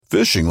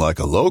Fishing like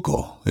a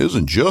local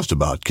isn't just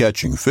about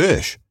catching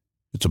fish.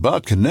 It's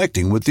about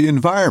connecting with the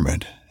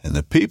environment and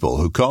the people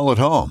who call it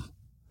home.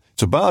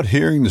 It's about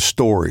hearing the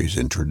stories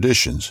and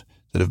traditions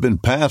that have been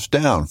passed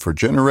down for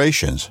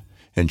generations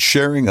and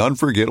sharing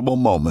unforgettable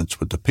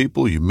moments with the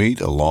people you meet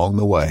along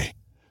the way.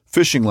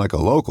 Fishing like a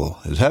local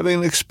is having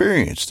an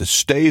experience that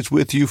stays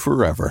with you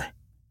forever.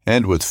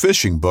 And with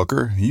Fishing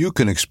Booker, you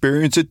can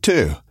experience it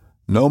too,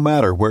 no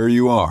matter where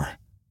you are.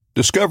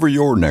 Discover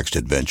your next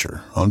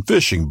adventure on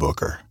Fishing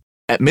Booker.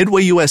 At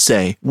Midway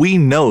USA, we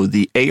know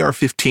the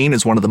AR-15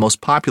 is one of the most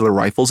popular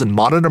rifles in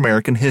modern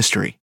American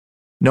history.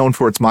 Known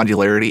for its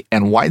modularity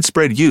and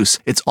widespread use,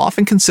 it's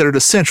often considered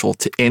essential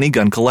to any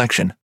gun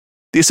collection.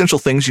 The essential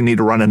things you need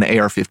to run an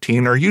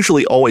AR-15 are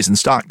usually always in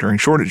stock during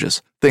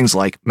shortages, things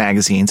like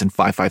magazines and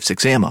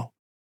 5.56 ammo.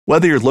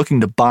 Whether you're looking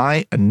to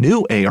buy a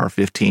new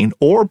AR-15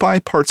 or buy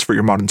parts for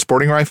your modern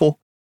sporting rifle,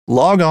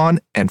 log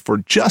on and for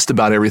just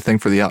about everything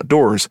for the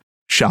outdoors,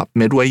 shop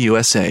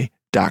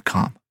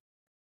MidwayUSA.com.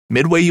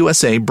 Midway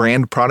USA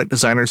brand product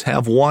designers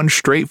have one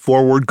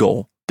straightforward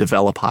goal: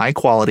 develop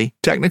high-quality,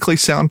 technically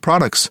sound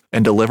products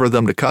and deliver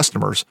them to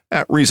customers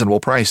at reasonable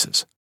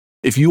prices.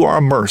 If you are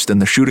immersed in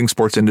the shooting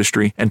sports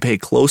industry and pay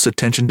close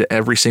attention to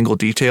every single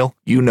detail,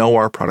 you know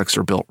our products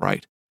are built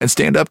right and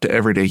stand up to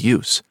everyday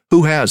use.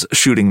 Who has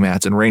shooting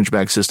mats and range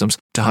bag systems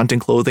to hunting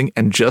clothing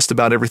and just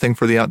about everything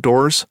for the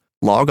outdoors?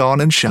 Log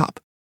on and shop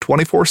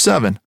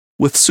 24/7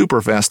 with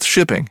super fast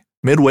shipping.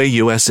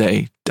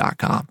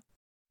 MidwayUSA.com.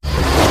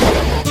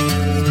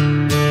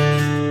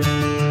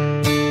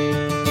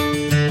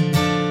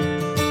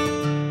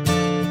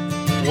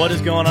 What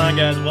is going on,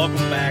 guys?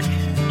 Welcome back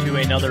to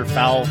another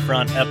Foul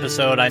Front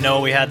episode. I know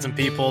we had some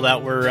people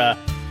that were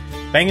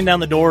banging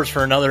down the doors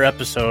for another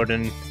episode,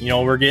 and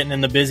we're getting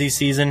in the busy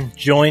season.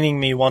 Joining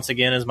me once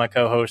again is my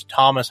co-host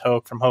Thomas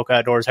Hoke from Hoke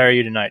Outdoors. How are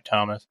you tonight,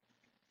 Thomas?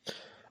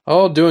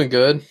 Oh, doing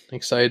good.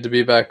 Excited to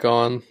be back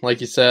on.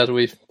 Like you said,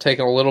 we've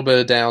taken a little bit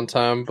of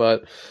downtime,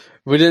 but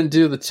we didn't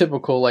do the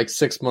typical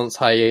 6 months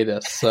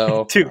hiatus.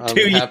 So two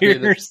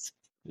years.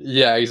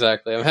 Yeah,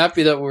 exactly. I'm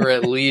happy that we're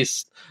at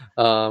least.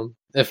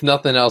 If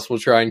nothing else, we'll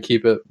try and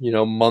keep it,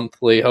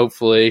 monthly,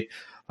 hopefully,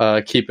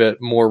 keep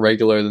it more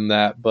regular than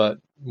that. But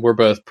we're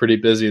both pretty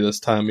busy this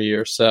time of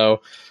year.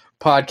 So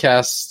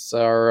podcasts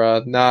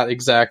are not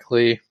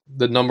exactly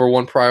the number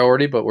one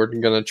priority, but we're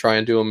going to try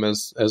and do them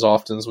as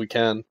often as we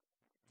can.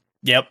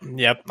 Yep.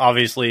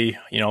 Obviously,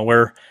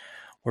 we're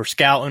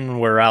scouting,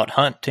 we're out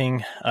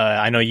hunting.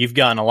 I know you've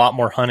gotten a lot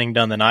more hunting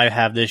done than I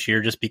have this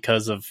year just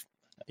because of,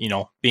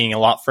 being a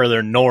lot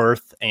further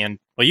north, and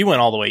you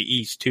went all the way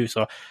east too.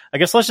 So I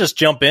guess let's just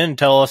jump in and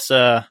tell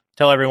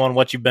everyone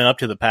what you've been up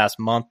to the past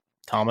month,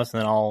 Thomas,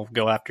 and then I'll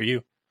go after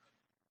you.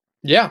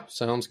 Yeah,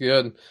 sounds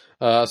good.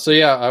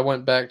 I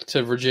went back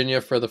to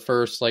Virginia for the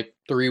first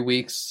 3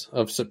 weeks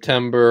of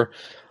September.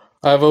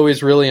 I've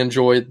always really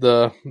enjoyed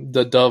the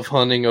dove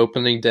hunting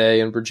opening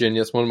day in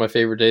Virginia. It's one of my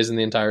favorite days in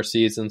the entire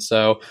season.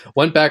 So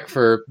went back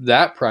for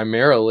that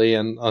primarily,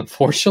 and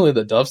unfortunately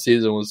the dove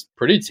season was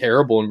pretty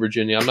terrible in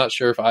Virginia. I'm not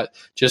sure if I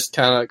just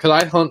because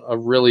I hunt a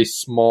really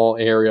small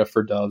area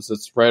for doves.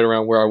 It's right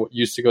around where I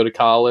used to go to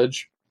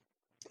college,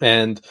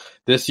 and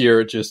this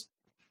year it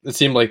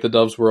seemed like the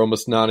doves were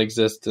almost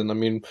non-existent. I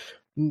mean,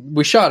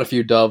 we shot a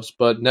few doves,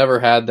 but never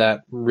had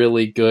that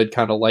really good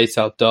kind of lights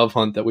out dove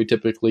hunt that we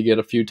typically get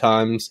a few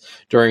times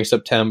during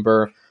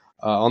September.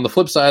 On the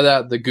flip side of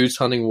that, the goose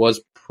hunting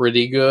was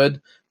pretty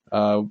good.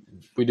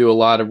 We do a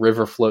lot of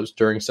river floats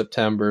during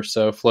September.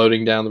 So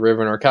floating down the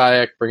river in our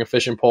kayak, bring a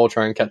fishing pole,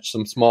 try and catch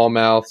some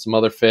smallmouth, some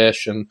other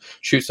fish, and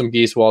shoot some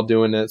geese while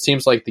doing it. It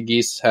seems like the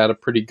geese had a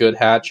pretty good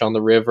hatch on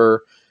the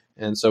river,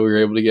 and so we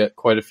were able to get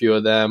quite a few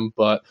of them.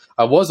 But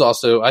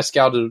I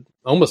scouted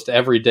almost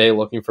every day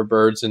looking for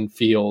birds in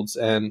fields.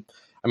 And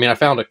I mean, I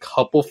found a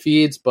couple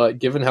feeds, but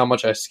given how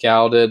much I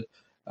scouted,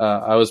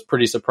 I was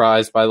pretty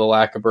surprised by the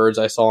lack of birds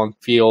I saw in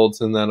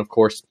fields. And then, of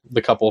course,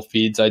 the couple of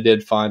feeds I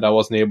did find, I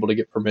wasn't able to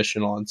get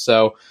permission on.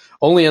 So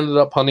only ended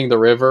up hunting the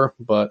river,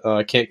 but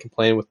I can't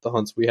complain with the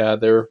hunts we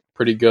had. They were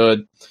pretty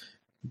good.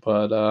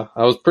 But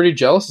I was pretty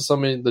jealous of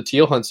some of the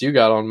teal hunts you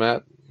got on,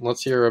 Matt.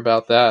 Let's hear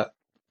about that.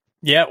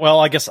 Yeah, well,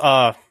 I guess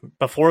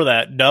before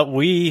that,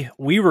 we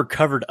were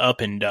covered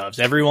up in doves.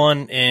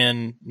 Everyone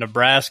in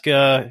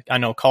Nebraska, I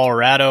know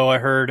Colorado, I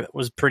heard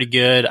was pretty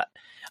good. I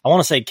want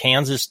to say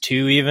Kansas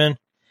too, even.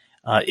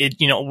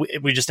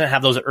 We just didn't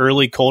have those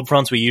early cold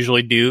fronts we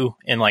usually do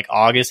in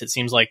August. It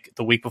seems like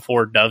the week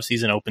before dove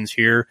season opens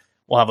here,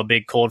 we'll have a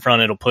big cold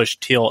front. It'll push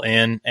teal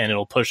in and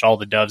it'll push all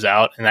the doves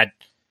out. And that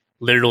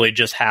literally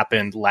just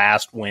happened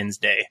last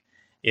Wednesday.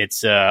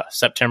 It's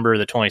September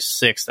the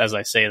 26th as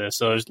I say this.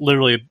 So it was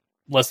literally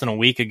less than a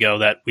week ago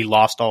that we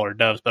lost all our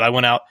doves. But I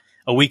went out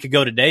a week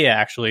ago today,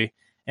 actually,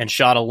 and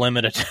shot a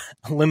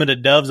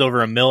limited doves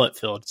over a millet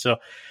field. So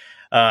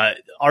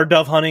our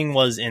dove hunting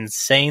was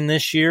insane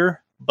this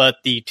year, but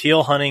the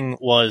teal hunting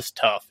was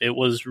tough. It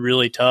was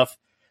really tough.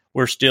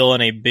 We're still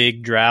in a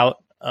big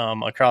drought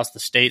across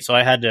the state. So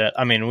we had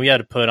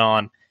to put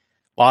on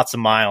lots of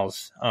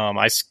miles.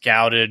 I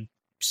scouted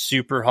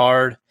super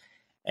hard,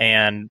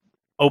 and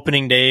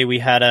opening day, we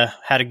had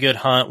a good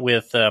hunt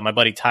with my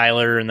buddy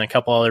Tyler and a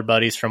couple other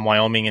buddies from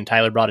Wyoming, and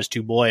Tyler brought his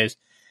 2 boys,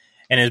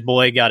 and his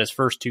boy got his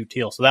first 2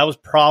 teal. So that was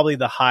probably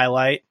the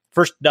highlight,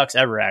 first ducks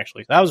ever,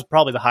 actually. That was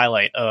probably the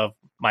highlight of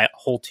my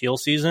whole teal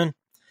season.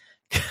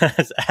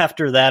 Because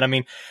after that, I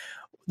mean,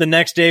 the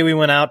next day we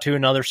went out to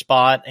another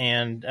spot,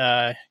 and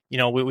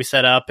we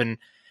set up and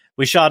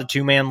we shot a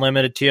 2-man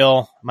limited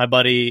teal. My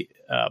buddy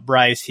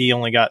Bryce, he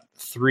only got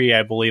 3,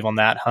 I believe, on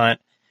that hunt.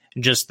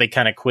 And just they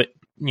kind of quit,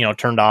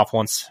 turned off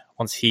once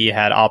he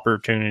had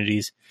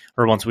opportunities,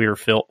 or once we were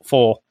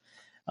full.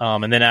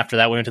 And then after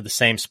that, we went to the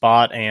same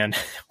spot and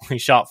we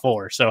shot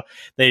 4. So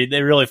they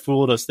really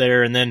fooled us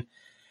there. And then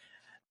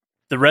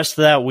the rest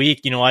of that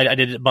week, I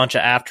did a bunch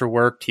of after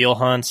work teal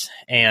hunts,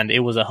 and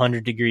it was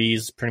 100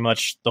 degrees pretty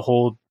much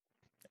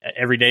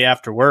every day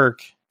after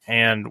work.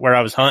 And where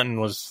I was hunting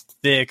was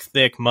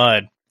thick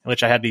mud,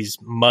 which I had these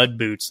mud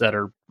boots that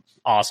are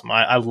awesome.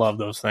 I love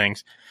those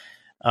things.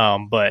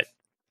 But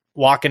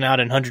walking out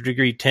in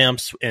 100-degree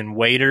temps in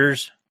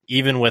waders,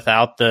 even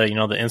without the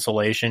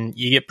insulation,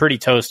 you get pretty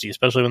toasty,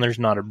 especially when there's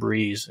not a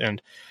breeze.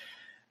 And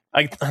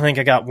I think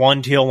I got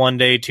 1 teal one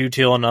day, 2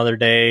 teal another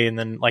day, and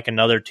then like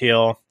another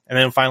teal. And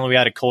then finally we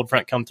had a cold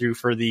front come through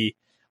for the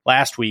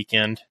last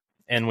weekend,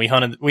 and we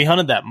hunted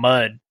that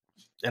mud,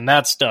 and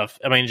that stuff,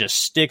 I mean, it just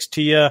sticks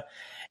to you.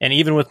 And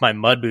even with my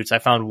mud boots, I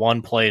found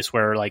one place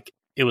where like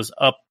it was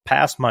up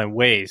past my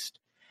waist,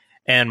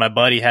 and my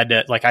buddy I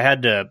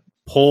had to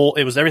pull,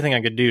 it was everything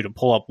I could do to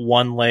pull up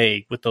one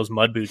leg with those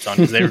mud boots on,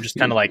 because they were just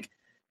kind of like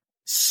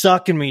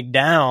sucking me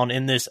down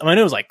in this. I mean,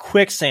 it was like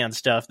quicksand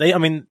stuff.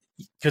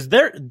 Because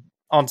they're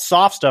on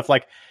soft stuff,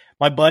 like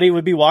my buddy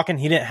would be walking,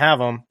 he didn't have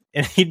them,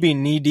 and he'd be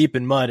knee deep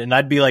in mud, and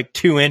I'd be like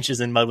 2 inches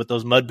in mud with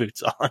those mud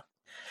boots on.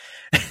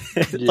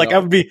 Like I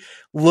would be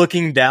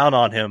looking down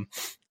on him.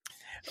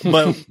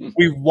 But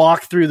we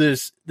walked through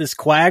this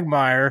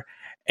quagmire,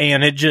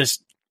 and it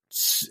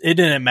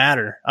didn't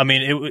matter. I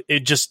mean, it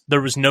just,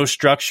 there was no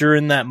structure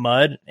in that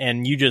mud,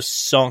 and you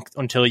just sunk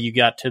until you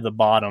got to the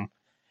bottom.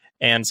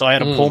 And so I had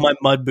to pull my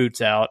mud boots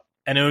out,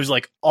 and it was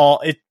like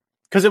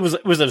because it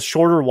was a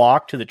shorter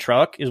walk to the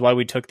truck is why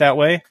we took that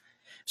way.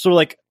 So we're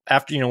like,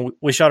 after,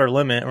 we shot our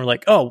limit, and we're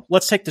like, oh,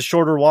 let's take the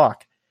shorter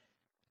walk.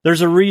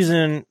 There's a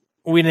reason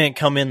we didn't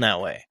come in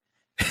that way.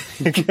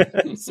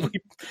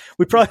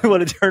 we probably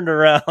would have turned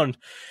around.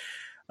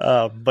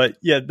 But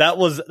yeah, that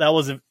was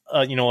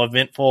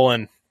eventful,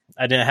 and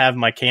I didn't have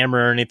my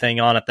camera or anything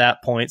on at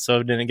that point, so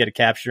I didn't get to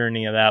capture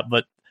any of that.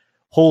 But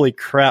holy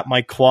crap,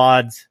 my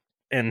quads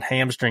and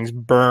hamstrings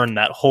burned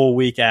that whole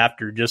week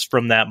after, just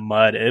from that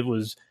mud. It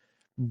was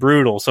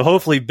brutal. So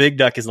hopefully Big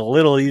Duck is a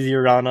little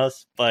easier on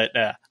us, but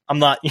I'm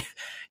not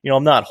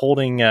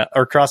holding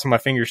or crossing my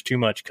fingers too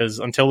much, because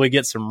until we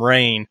get some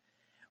rain,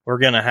 we're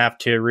going to have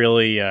to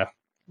really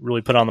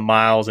put on the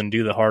miles and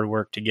do the hard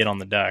work to get on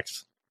the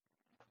ducks.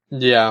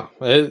 Yeah.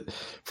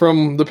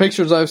 From the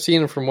pictures I've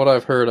seen and from what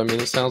I've heard, I mean,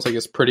 it sounds like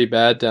it's pretty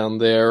bad down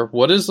there.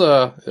 What is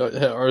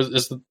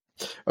is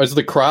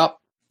the crop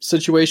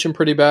situation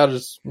pretty bad?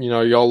 Is,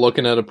 y'all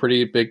looking at a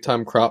pretty big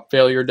time crop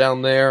failure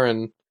down there?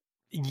 And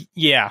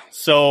yeah,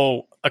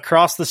 so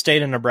across the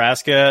state of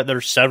Nebraska,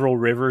 there's several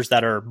rivers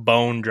that are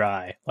bone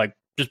dry, like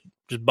just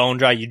bone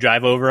dry. You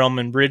drive over them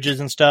in bridges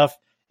and stuff,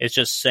 it's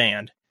just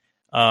sand.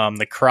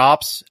 The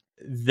crops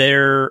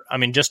there, I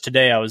mean, just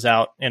today I was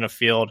out in a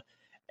field,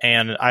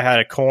 and I had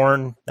a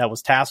corn that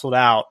was tasseled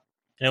out,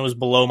 and it was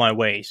below my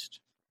waist,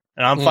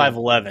 and I'm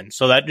 5'11",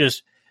 so it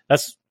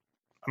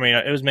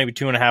was maybe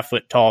 2.5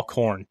 foot tall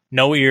corn,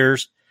 no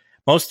ears.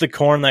 Most of the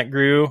corn that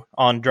grew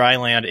on dry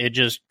land, it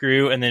just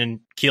grew and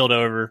then keeled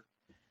over.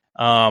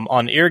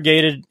 On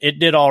irrigated, it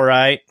did all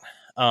right.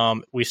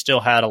 We still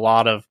had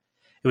it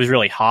was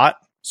really hot.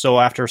 So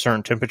after a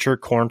certain temperature,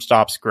 corn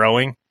stops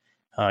growing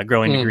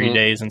degree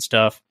days and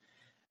stuff.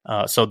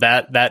 So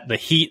that the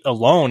heat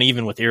alone,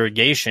 even with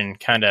irrigation,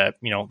 kind of,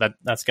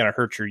 that's going to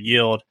hurt your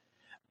yield.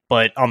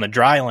 But on the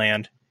dry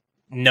land,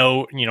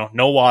 no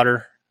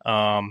water.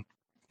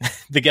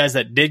 The guys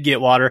that did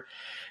get water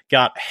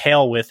got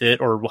hail with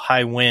it, or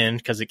high wind,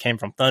 because it came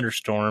from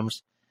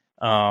thunderstorms.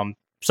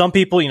 Some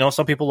people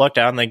lucked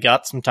out and they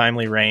got some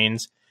timely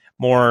rains,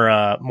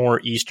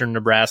 more eastern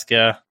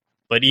Nebraska.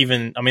 But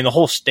even, I mean, the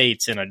whole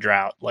state's in a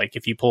drought. Like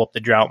if you pull up the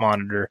drought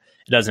monitor,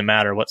 it doesn't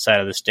matter what side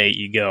of the state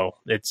you go.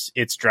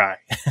 It's dry.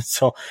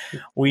 So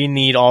we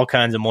need all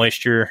kinds of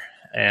moisture,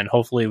 and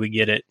hopefully we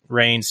get it.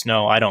 Rain,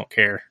 snow, I don't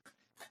care.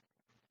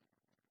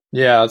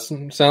 Yeah,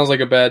 it sounds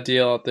like a bad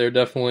deal out there.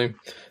 Definitely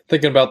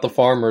thinking about the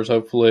farmers.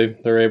 Hopefully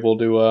they're able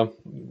to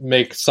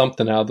make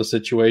something out of the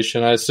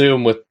situation. I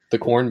assume with the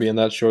corn being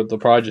that short, they'll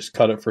probably just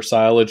cut it for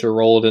silage or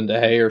roll it into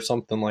hay or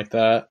something like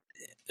that.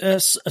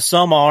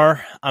 Some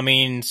are. I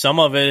mean, some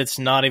of it's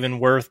not even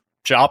worth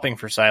chopping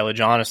for silage,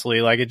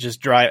 honestly. Like, it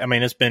just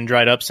it's been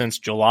dried up since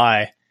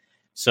July.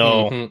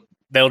 So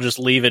they'll just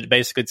leave it.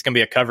 Basically, it's going to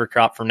be a cover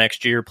crop for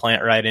next year,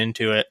 plant right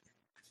into it.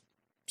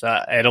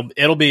 So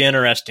it'll be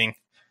interesting.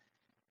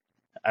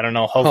 I don't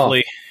know.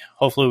 Hopefully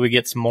we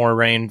get some more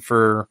rain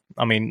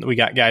we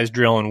got guys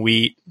drilling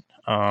wheat.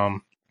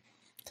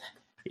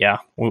 yeah,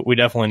 we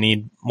definitely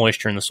need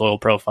moisture in the soil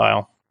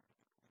profile.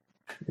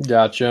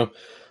 Gotcha.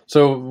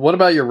 So what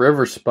about your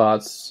river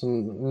spots? I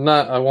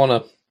want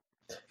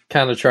to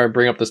kind of try and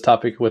bring up this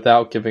topic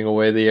without giving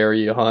away the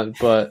area you hunt,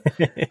 but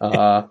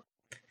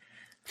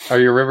are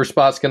your river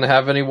spots going to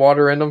have any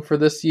water in them for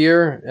this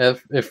year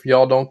if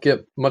y'all don't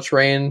get much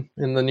rain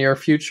in the near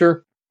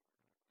future?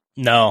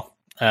 No,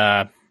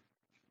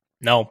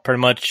 no, pretty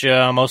much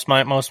most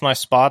of my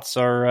spots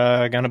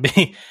are going to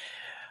be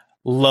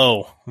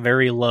low,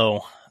 very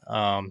low.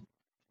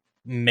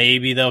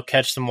 Maybe they'll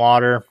catch some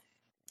water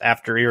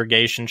after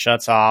irrigation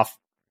shuts off,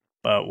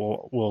 but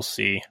we'll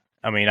see.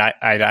 I mean,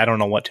 I don't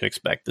know what to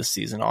expect this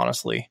season.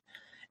 Honestly,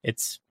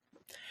 it's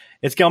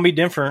going to be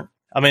different.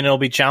 I mean, it'll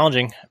be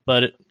challenging,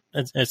 but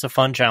it's a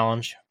fun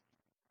challenge.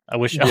 I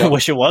wish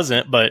it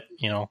wasn't, but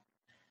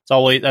it's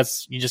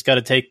always you just got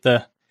to take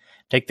the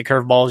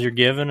curveballs you're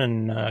given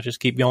and just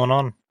keep going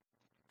on.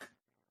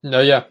 No,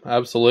 yeah,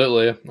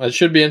 absolutely. It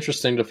should be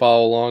interesting to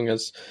follow along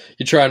as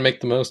you try and make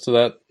the most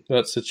of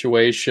that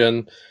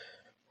situation.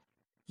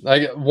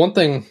 One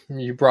thing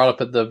you brought up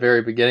at the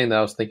very beginning that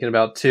I was thinking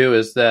about too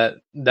is that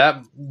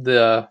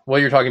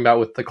what you're talking about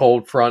with the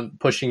cold front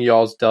pushing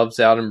y'all's doves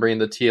out and bringing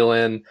the teal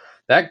in,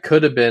 that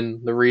could have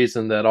been the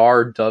reason that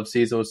our dove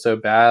season was so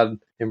bad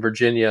in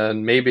Virginia.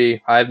 And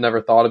maybe I've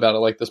never thought about it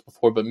like this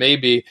before, but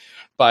maybe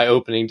by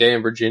opening day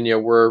in Virginia,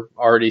 we're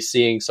already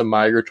seeing some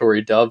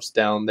migratory doves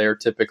down there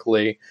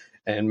typically.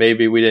 And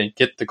maybe we didn't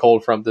get the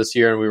cold front this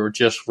year and we were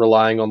just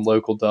relying on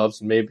local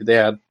doves and maybe they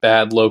had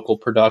bad local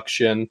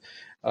production.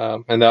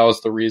 And that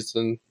was the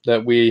reason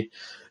that we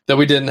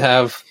didn't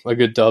have a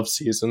good dove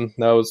season.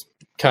 That was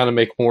kind of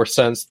make more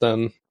sense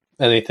than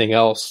anything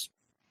else.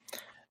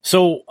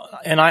 So,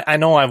 and I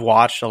know I've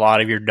watched a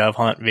lot of your dove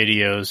hunt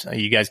videos.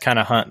 You guys kind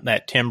of hunt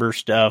that timber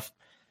stuff.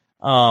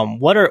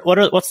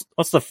 What's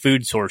the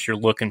food source you're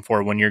looking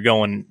for when you're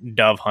going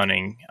dove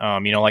hunting?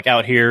 Like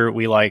out here,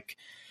 we like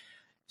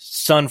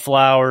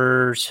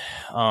sunflowers,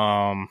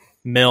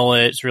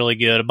 millet's really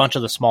good. A bunch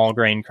of the small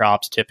grain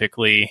crops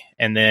typically,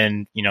 and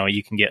then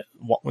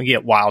we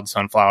get wild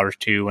sunflowers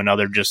too, and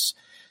other just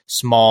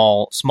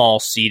small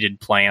seeded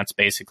plants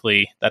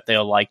basically that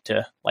they'll like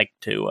to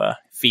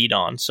feed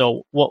on.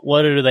 So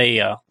what do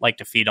they like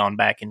to feed on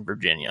back in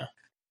Virginia?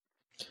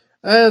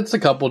 It's a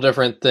couple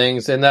different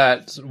things. And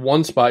that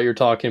one spot you're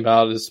talking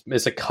about is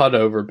a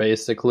cutover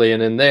basically,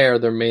 and in there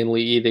they're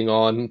mainly eating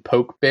on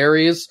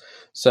pokeberries.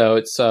 So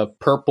it's a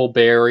purple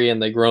berry,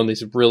 and they grow in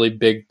these really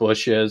big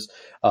bushes.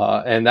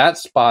 And that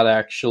spot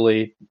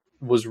actually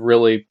was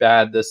really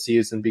bad this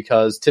season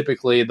because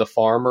typically the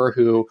farmer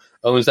who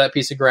owns that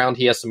piece of ground,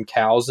 he has some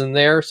cows in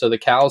there. So the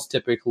cows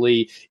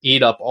typically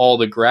eat up all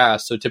the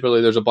grass. So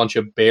typically there's a bunch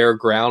of bare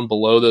ground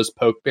below those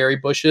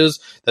pokeberry bushes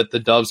that the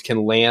doves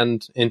can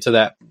land into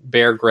that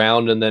bare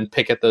ground and then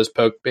pick at those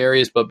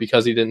pokeberries. But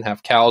because he didn't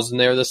have cows in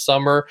there this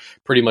summer,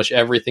 pretty much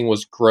everything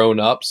was grown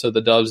up. So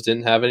the doves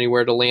didn't have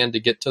anywhere to land to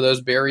get to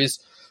those berries.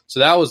 So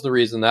that was the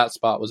reason that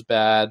spot was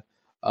bad.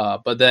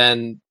 But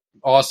then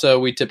also,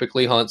 we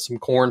typically hunt some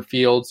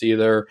cornfields,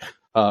 either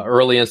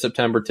early in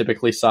September,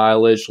 typically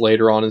silage.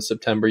 Later on in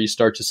September, you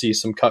start to see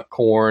some cut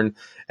corn,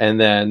 and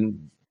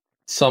then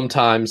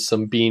sometimes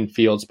some bean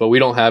fields. But we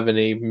don't have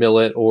any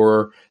millet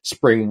or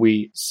spring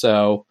wheat,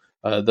 so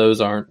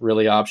those aren't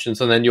really options.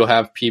 And then you'll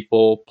have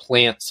people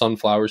plant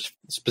sunflowers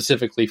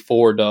specifically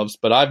for doves.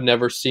 But I've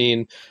never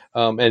seen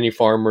any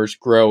farmers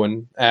grow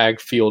an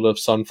ag field of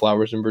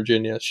sunflowers in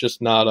Virginia. It's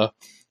just not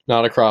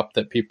a crop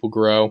that people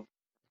grow.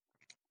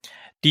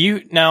 Do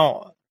you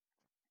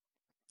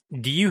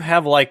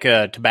have like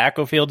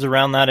tobacco fields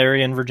around that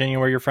area in Virginia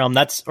where you're from?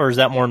 Or is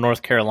that more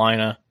North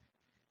Carolina,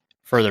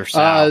 further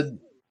south?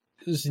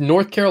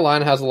 North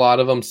Carolina has a lot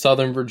of them.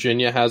 Southern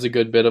Virginia has a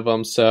good bit of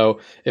them. So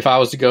if I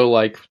was to go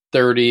like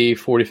 30,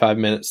 45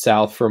 minutes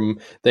south from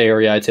the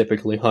area I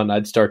typically hunt,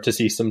 I'd start to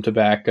see some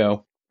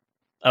tobacco.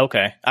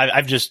 Okay.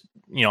 I've just,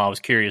 I was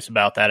curious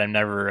about that. I've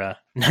never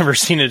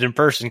seen it in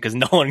person because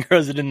no one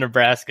grows it in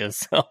Nebraska.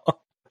 So.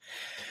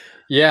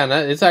 Yeah, and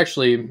it's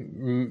actually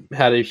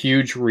had a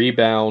huge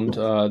rebound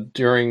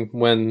during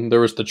when there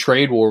was the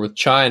trade war with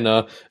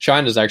China.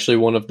 China is actually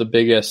one of the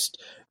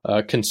biggest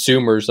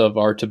consumers of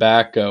our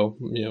tobacco.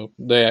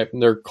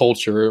 Their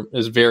culture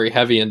is very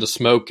heavy into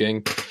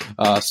smoking.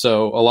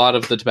 So a lot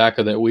of the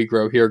tobacco that we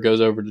grow here goes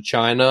over to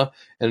China.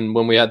 And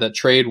when we had that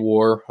trade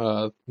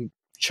war,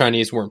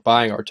 Chinese weren't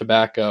buying our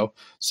tobacco.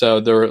 So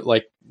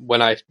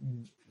when I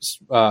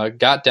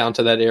got down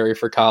to that area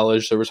for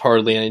college, there was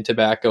hardly any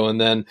tobacco. And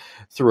then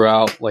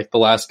throughout the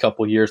last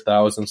couple of years that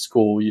I was in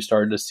school, you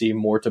started to see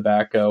more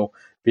tobacco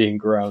being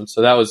grown.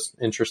 So that was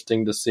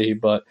interesting to see,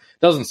 but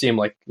it doesn't seem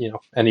like,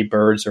 any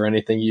birds or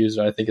anything used.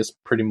 I think it's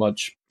pretty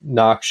much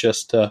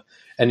noxious to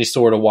any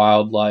sort of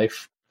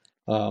wildlife.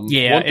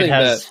 It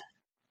has.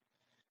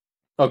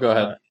 Go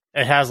ahead.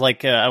 It has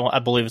I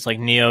believe it's like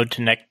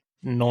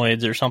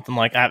neonicotinoids or something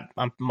like that.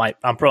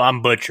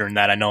 I'm butchering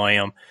that. I know I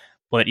am.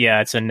 But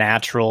yeah, it's a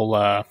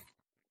natural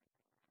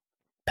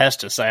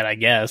pesticide, I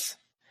guess.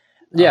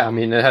 Yeah, I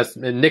mean, it has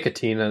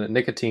nicotine in it.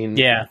 Nicotine's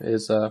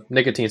a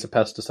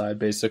pesticide,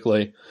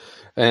 basically.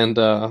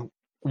 And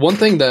one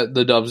thing that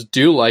the doves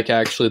do like,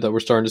 actually, that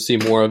we're starting to see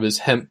more of is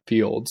hemp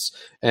fields.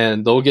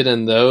 And they'll get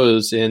in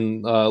those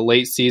in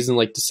late season,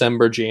 like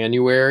December,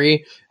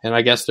 January. And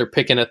I guess they're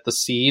picking at the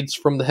seeds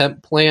from the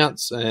hemp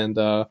plants. And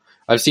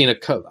I've seen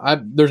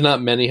there's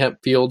not many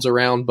hemp fields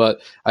around,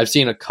 but I've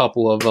seen a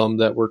couple of them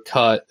that were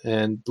cut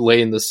and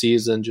late in the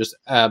season, just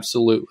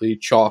absolutely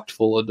chocked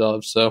full of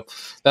doves. So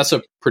that's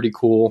a pretty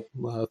cool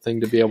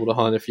thing to be able to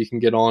hunt if you can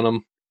get on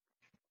them.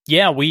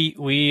 Yeah, we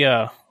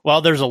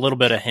there's a little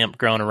bit of hemp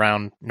growing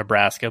around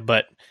Nebraska,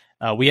 but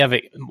we have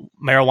a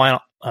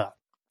marijuana.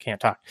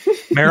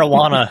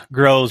 Marijuana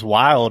grows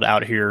wild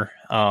out here.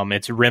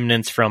 It's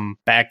remnants from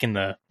back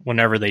in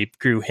whenever they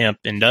grew hemp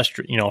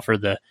industry, for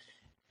the,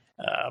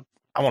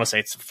 I want to say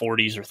it's the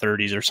 40s or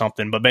 30s or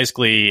something, but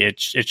basically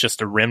it's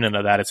just a remnant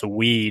of that. It's a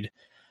weed.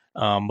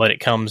 But it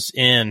comes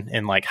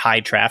in like high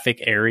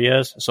traffic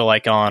areas. So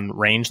like on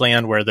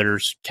rangeland where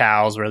there's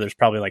cows, where there's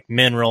probably like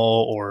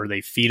mineral, or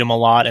they feed them a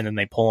lot and then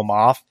they pull them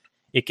off,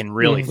 it can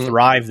really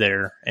thrive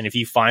there. And if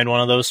you find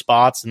one of those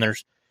spots and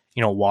there's,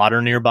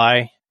 water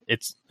nearby,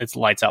 it's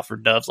lights out for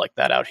doves like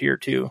that out here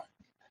too.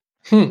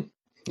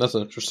 That's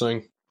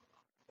interesting.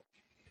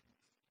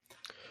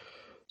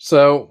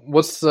 So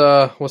what's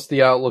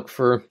the outlook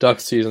for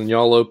duck season?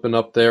 Y'all open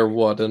up there,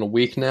 in a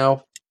week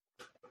now?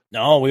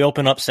 No, we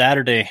open up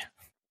Saturday.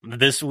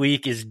 This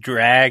week is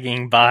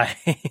dragging by.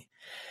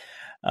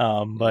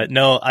 But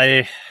no,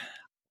 I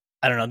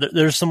don't know.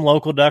 There's some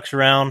local ducks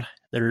around.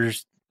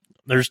 There's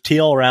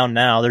teal around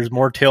now. There's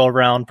more teal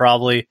around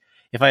probably.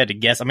 If I had to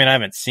guess, I mean, I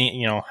haven't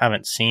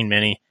seen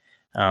many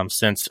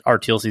since our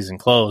teal season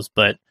closed,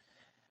 but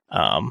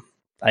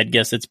I'd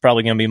guess it's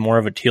probably going to be more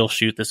of a teal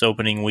shoot this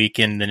opening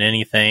weekend than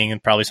anything,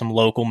 and probably some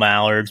local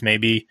mallards,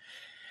 maybe.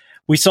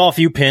 We saw a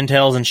few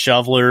pintails and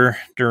shoveler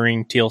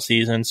during teal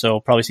season, so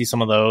probably see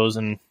some of those.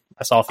 And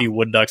I saw a few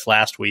wood ducks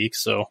last week,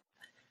 so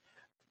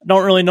I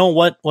don't really know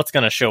what's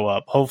going to show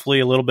up.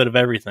 Hopefully a little bit of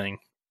everything.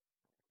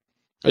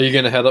 Are you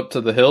going to head up to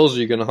the hills, or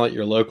are you going to hunt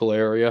your local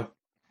area?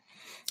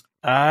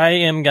 I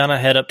am going to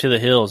head up to the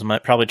hills.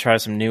 Might probably try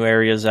some new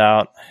areas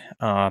out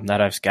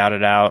that I've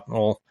scouted out.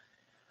 We'll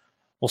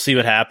see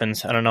what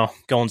happens. I don't know.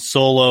 Going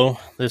solo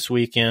this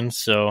weekend,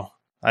 so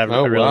I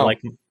really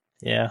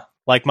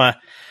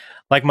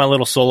like my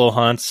little solo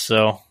hunts,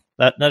 so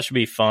that should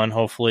be fun.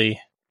 Hopefully,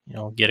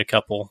 get a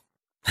couple.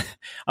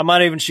 I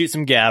might even shoot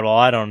some gadwall.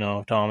 I don't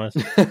know, Thomas.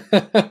 We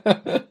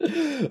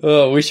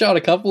shot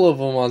a couple of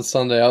them on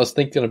Sunday. I was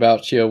thinking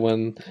about you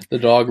when the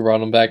dog brought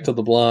them back to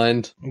the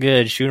blind.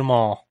 Good, shoot them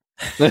all.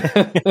 They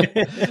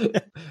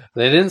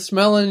didn't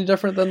smell any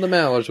different than the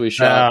mallards we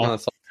shot. No.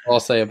 That's all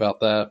I'll say about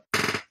that.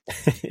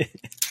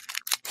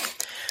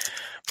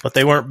 But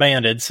they weren't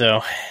banded,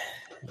 so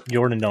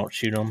Jordan don't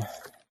shoot them.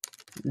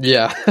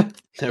 Yeah,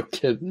 no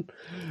kidding.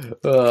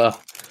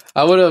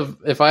 I would have,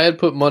 if I had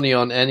put money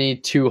on any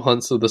 2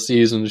 hunts of the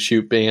season to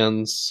shoot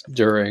bands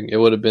during, it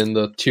would have been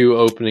the 2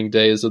 opening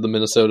days of the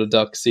Minnesota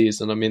duck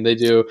season. I mean,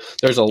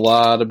 there's a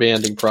lot of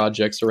banding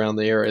projects around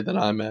the area that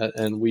I'm at,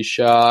 and we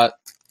shot,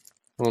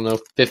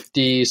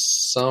 50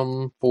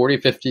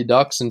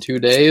 ducks in 2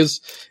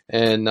 days,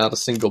 and not a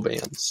single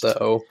band.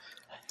 So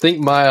I think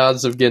my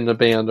odds of getting a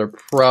band are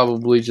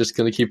probably just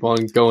going to keep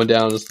on going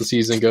down as the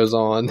season goes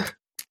on.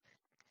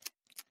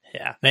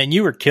 Yeah, man,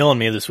 you were killing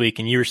me this week,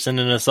 and you were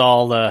sending us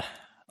all the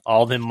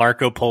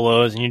Marco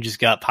Polos, and you just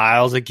got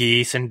piles of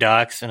geese and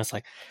ducks, and it's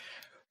like,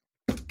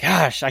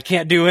 gosh, I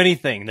can't do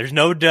anything. There's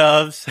no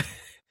doves.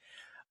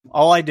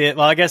 All I did,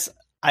 well, I guess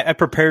I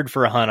prepared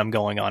for a hunt I'm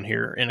going on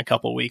here in a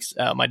couple of weeks.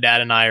 My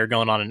dad and I are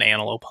going on an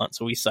antelope hunt,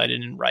 so we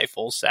sighted in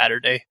rifles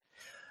Saturday.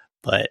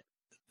 But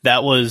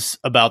that was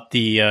about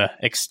the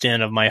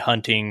extent of my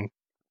hunting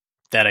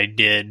that I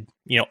did,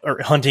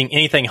 or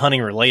anything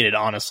hunting related,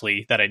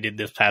 honestly, that I did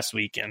this past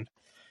weekend.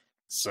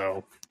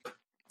 So,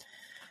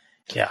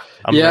 yeah.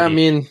 I'm ready. I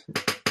mean,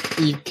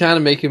 you're kind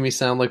of making me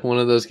sound like one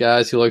of those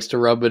guys who likes to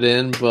rub it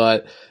in,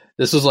 but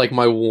this was like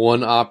my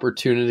one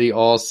opportunity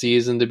all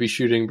season to be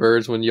shooting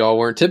birds when y'all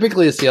weren't.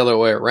 Typically, it's the other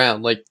way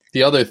around. Like,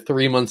 the other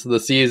 3 months of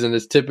the season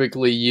is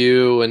typically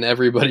you and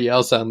everybody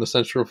else on the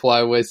Central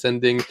Flyway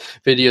sending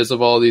videos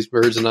of all these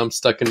birds, and I'm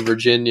stuck in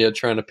Virginia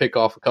trying to pick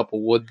off a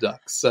couple wood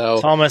ducks. So,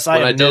 Thomas, I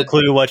have no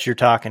clue what you're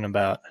talking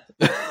about.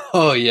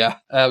 Oh, yeah.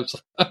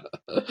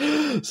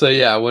 Absolutely. So,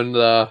 yeah, when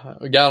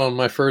I got on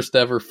my first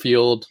ever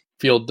field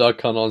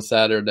duck hunt on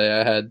Saturday,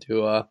 I had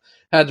to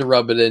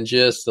rub it in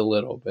just a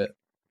little bit.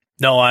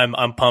 No,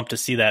 I'm pumped to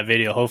see that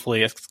video.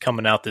 Hopefully it's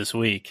coming out this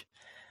week.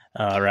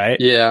 Right?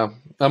 Yeah,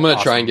 I'm going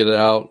to try and get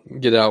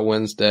it out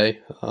Wednesday.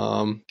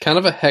 Kind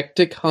of a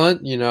hectic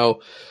hunt.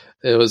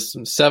 It was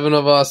 7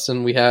 of us,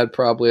 and we had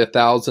probably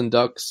 1,000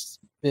 ducks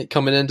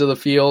coming into the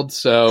field.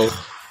 So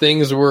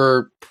things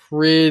were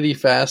pretty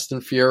fast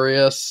and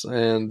furious.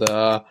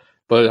 But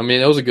I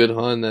mean, it was a good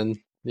hunt, and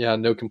yeah,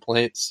 no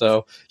complaints.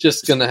 So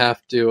just going to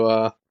have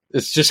to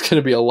it's just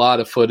going to be a lot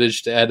of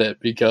footage to edit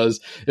because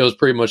it was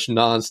pretty much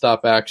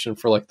nonstop action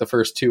for like the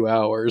first 2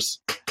 hours.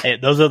 Hey,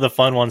 those are the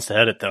fun ones to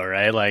edit, though,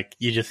 right? Like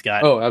you just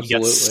got, you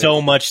got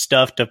so much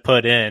stuff to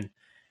put in.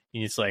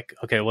 And it's like,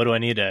 okay, what do I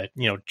need to,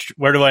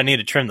 where do I need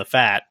to trim the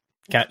fat,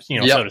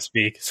 so to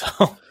speak?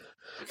 So,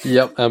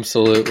 yep,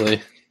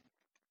 absolutely.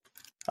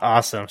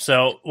 Awesome.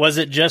 So, was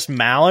it just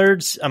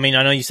mallards? I mean,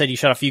 I know you said you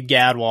shot a few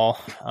gadwall.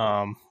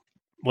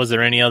 Was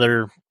there any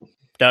other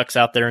ducks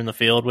out there in the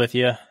field with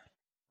you?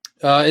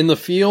 In the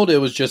field, it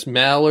was just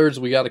mallards.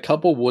 We got a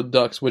couple wood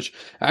ducks, which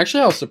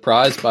actually I was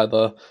surprised by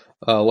the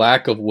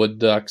lack of wood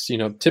ducks.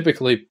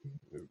 Typically,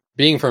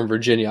 being from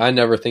Virginia, I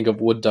never think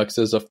of wood ducks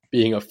as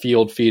being a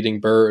field feeding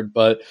bird.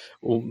 But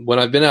when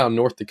I've been out in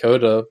North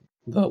Dakota,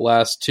 the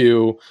last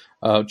two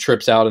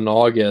trips out in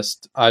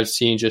August, I've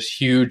seen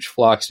just huge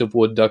flocks of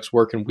wood ducks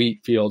working wheat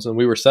fields. And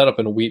we were set up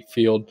in a wheat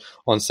field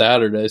on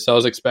Saturday. So I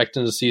was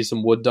expecting to see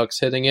some wood ducks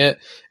hitting it.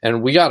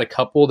 And we got a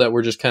couple that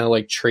were just kind of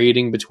like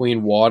trading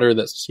between water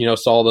that,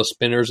 saw the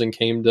spinners and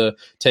came to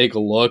take a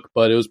look.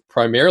 But it was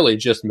primarily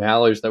just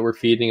mallards that were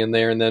feeding in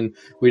there. And then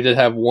we did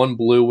have one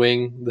blue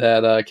wing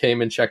that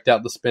came and checked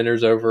out the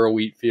spinners over a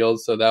wheat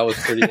field. So that was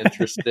pretty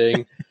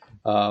interesting.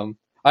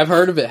 I've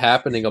heard of it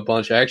happening a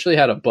bunch. I actually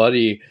had a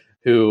buddy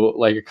who,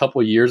 like, a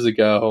couple years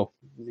ago,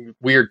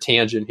 weird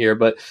tangent here,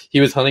 but he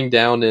was hunting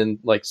down in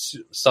like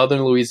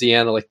southern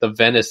Louisiana, like the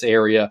Venice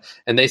area,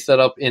 and they set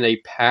up in a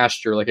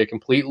pasture, like a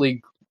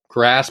completely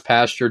grass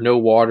pasture, no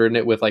water in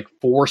it, with like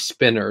 4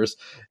 spinners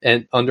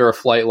and under a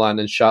flight line,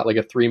 and shot like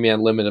a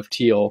 3-man limit of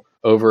teal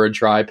over a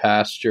dry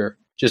pasture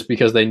just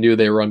because they knew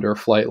they were under a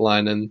flight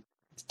line, and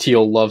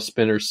teal love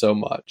spinners so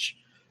much.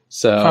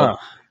 So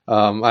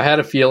I had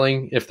a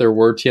feeling if there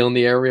were teal in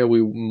the area,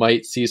 we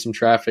might see some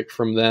traffic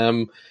from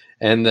them.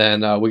 And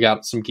then we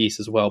got some geese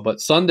as well.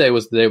 But Sunday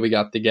was the day we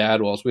got the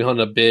gadwalls. We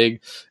hunted a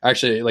big,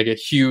 actually like a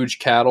huge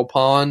cattle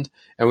pond,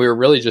 and we were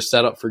really just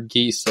set up for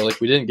geese. So like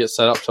we didn't get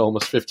set up till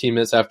almost 15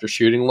 minutes after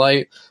shooting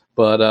light,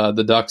 but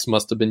the ducks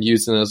must have been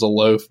using it as a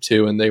loaf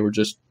too, and they were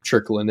just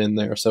trickling in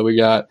there. So we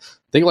got,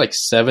 I think, like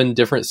 7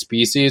 different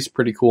species.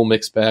 Pretty cool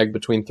mixed bag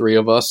between 3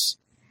 of us.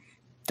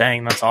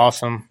 Dang, that's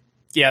awesome.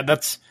 Yeah,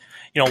 that's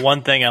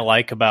one thing I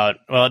like about,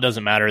 well, it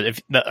doesn't matter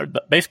if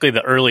basically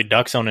the early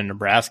duck zone in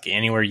Nebraska,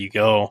 anywhere you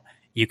go,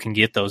 you can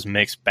get those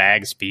mixed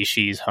bag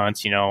species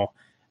hunts. You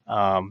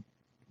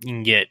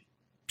can get,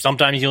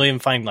 sometimes you'll even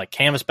find like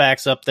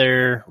canvasbacks up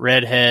there,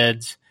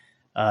 redheads,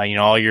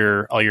 all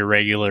your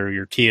regular,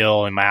 your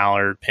teal and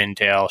mallard,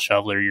 pintail,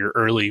 shoveler, your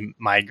early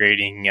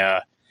migrating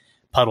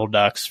puddle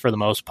ducks for the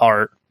most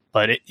part.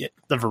 But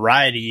the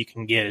variety you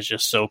can get is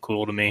just so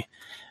cool to me.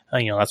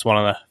 That's one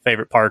of the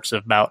favorite parts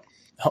about,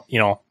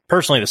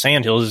 personally the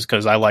Sandhills, is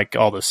because I like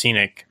all the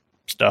scenic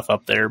stuff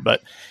up there,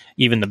 but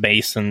even the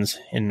basins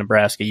in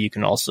Nebraska, you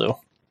can also,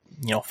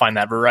 find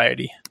that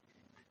variety.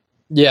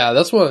 Yeah,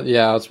 it's one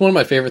of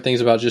my favorite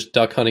things about just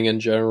duck hunting in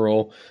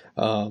general.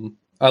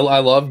 I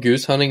love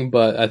goose hunting,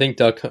 but I think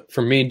duck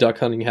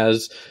hunting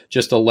has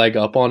just a leg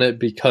up on it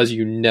because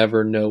you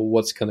never know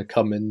what's going to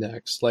come in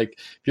next. Like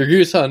if you're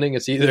goose hunting,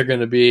 it's either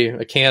going to be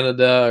a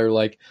Canada or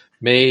like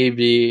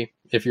maybe,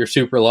 if you're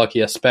super lucky,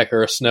 a speck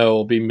or a snow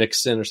will be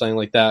mixed in or something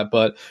like that.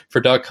 But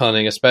for duck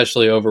hunting,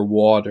 especially over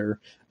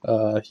water,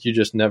 you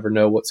just never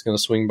know what's going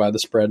to swing by the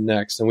spread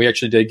next. And we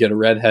actually did get a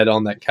redhead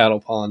on that cattle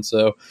pond,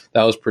 so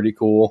that was pretty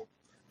cool.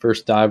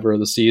 First diver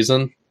of the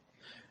season.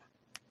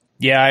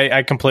 Yeah,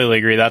 I completely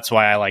agree. That's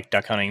why I like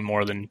duck hunting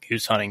more than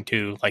goose hunting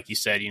too. Like you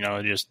said,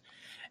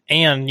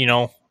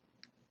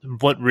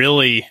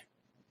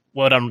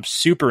 what I'm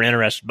super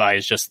interested by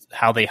is just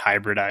how they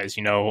hybridize,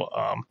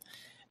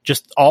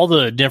 just all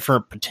the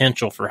different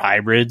potential for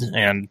hybrids.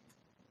 And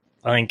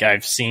I think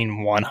I've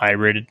seen one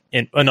hybrid.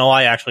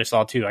 I actually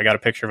saw 2. I got a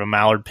picture of a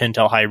mallard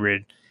pintail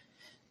hybrid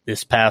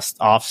this past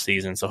off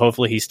season. So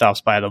hopefully he stops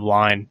by the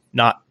blind,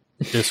 not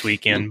this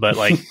weekend, but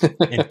like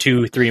in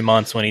 2-3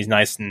 months when he's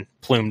nice and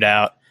plumed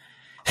out.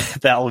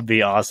 That would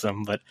be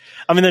awesome. But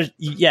I mean,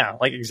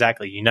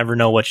 exactly. You never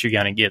know what you're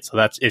going to get. So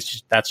that's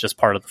just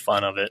part of the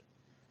fun of it.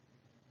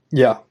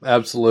 Yeah,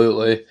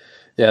 absolutely.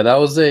 Yeah, that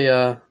was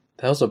a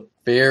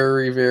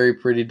very, very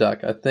pretty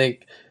duck. I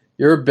think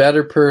you're a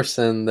better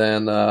person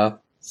than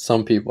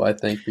some people, I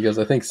think, because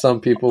I think some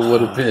people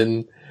would have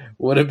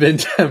been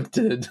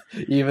tempted,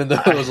 even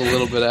though it was a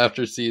little bit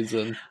after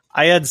season.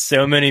 I had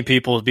so many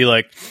people be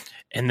like,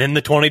 and then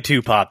the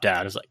 22 popped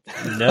out. I was like,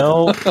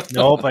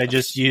 nope. I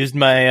just used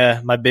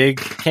my my big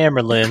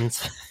camera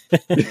lens.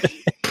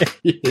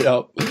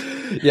 Yep.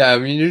 Yeah, I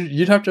mean,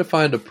 you'd have to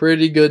find a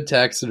pretty good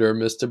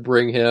taxidermist to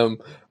bring him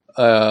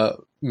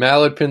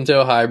mallard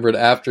pintail hybrid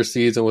after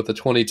season with a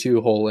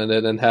 22 hole in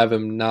it and have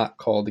him not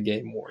call the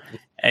game warden.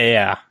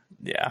 Yeah,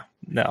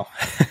 no.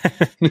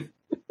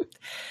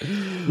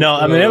 No,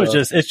 I mean,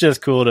 it's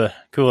just cool to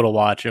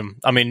watch him.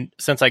 I mean,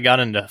 since I got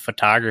into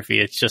photography,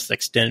 it's just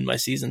extended my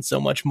season so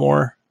much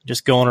more.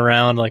 Just going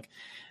around, like,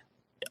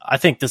 I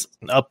think this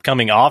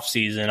upcoming off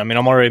season, I mean,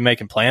 I'm already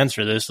making plans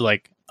for this.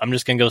 Like, I'm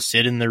just going to go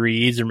sit in the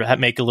reeds and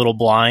make a little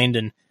blind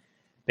and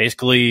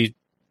basically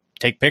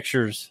take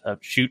pictures,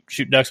 shoot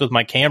ducks with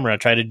my camera,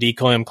 try to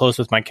decoy them close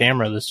with my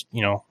camera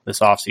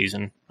this off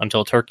season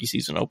until turkey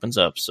season opens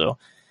up. So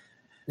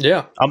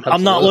yeah,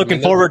 I'm not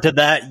looking forward to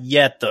that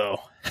yet though.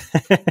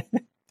 I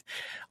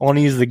want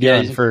to use the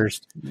gun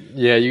first.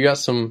 Yeah, you got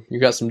some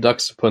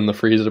ducks to put in the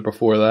freezer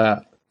before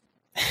that.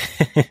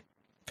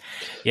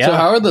 Yeah. So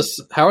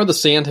how are the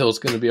sandhills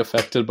going to be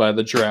affected by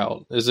the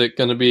drought? Is it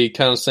going to be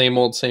kind of same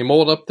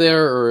old up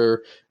there,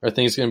 or are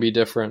things going to be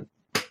different?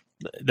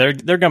 They're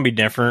going to be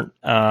different.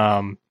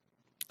 I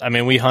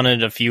mean, we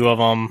hunted a few of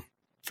them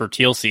for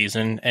teal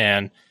season,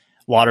 and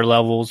water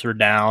levels are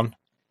down.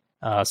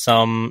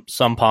 Some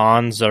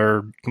ponds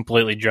are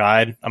completely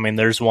dried. I mean,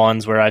 there's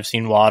ones where I've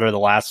seen water the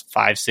last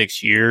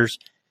 5-6 years,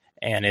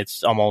 and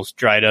it's almost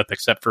dried up,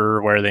 except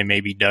for where they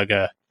maybe dug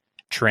a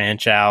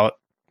trench out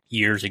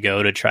years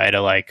ago to try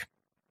to like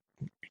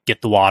get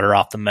the water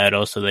off the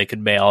meadow so they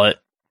could bale it,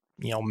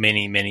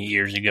 many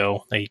years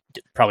ago. They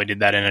probably did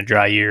that in a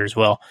dry year as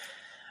well.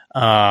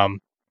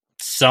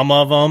 Some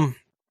of them,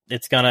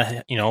 it's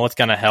gonna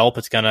help.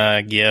 It's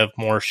gonna give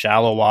more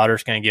shallow water.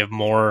 It's gonna give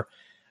more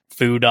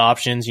food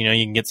options. You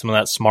can get some of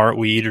that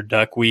smartweed or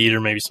duckweed or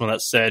maybe some of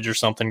that sedge or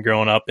something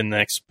growing up in the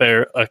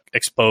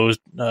exposed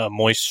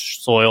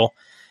moist soil.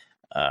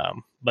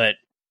 But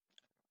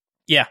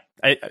yeah,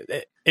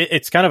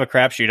 it's kind of a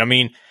crapshoot. I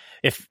mean,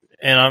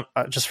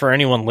 just for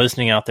anyone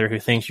listening out there who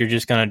thinks you're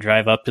just going to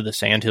drive up to the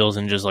sandhills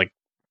and just like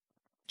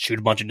shoot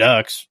a bunch of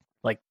ducks,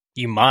 like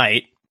you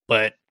might,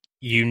 but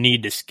you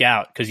need to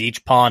scout because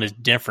each pond is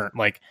different.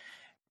 Like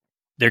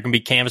there can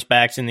be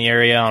canvasbacks in the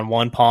area on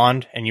one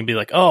pond, and you'll be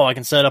like, oh, I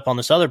can set up on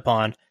this other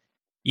pond.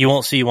 You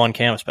won't see one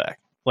canvasback.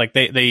 Like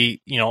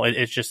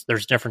it's just,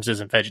 there's differences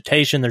in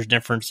vegetation. There's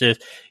differences,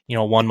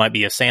 one might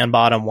be a sand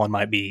bottom, one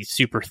might be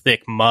super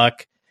thick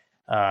muck.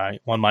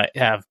 One might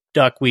have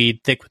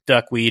duckweed, thick with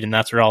duckweed, and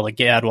that's where all the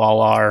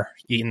gadwall are,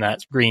 eating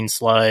that green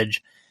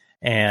sludge.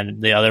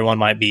 And the other one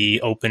might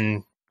be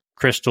open,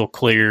 crystal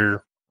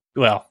clear,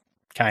 well,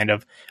 kind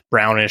of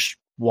brownish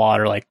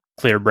water, like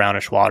clear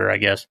brownish water, I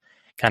guess,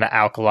 kind of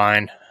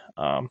alkaline.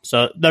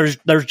 So there's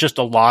just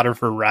a lot of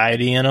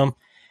variety in them.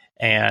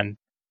 And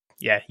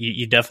yeah,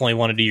 you definitely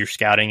want to do your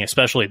scouting,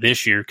 especially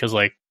this year, because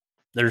like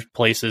there's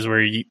places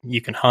where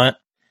you can hunt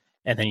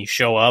and then you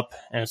show up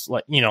and it's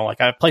like,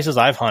 places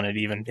I've hunted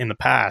even in the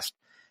past,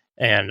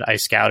 and I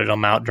scouted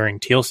them out during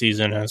teal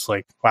season, and it's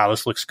like, wow,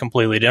 this looks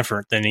completely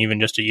different than even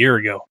just a year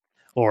ago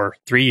or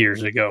 3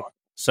 years ago.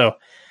 So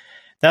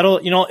that'll,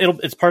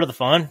 it's part of the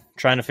fun,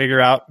 trying to figure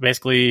out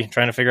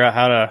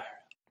how to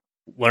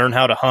learn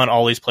how to hunt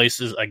all these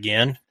places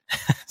again.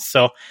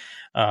 So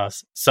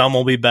some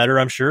will be better,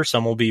 I'm sure.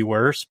 Some will be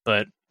worse,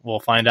 but we'll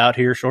find out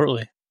here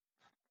shortly.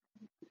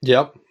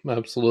 Yep,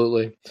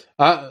 absolutely.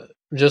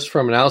 Just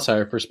from an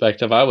outsider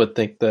perspective, I would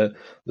think that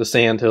the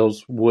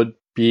sandhills would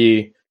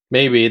be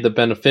maybe the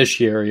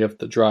beneficiary of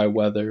the dry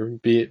weather,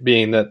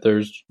 being that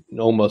there's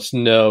almost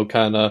no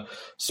kind of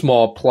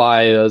small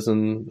playas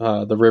and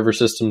the river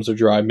systems are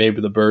dry.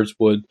 Maybe the birds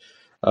would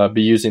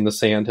be using the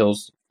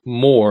sandhills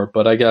more,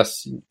 but I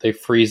guess they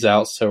freeze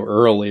out so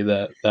early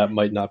that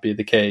might not be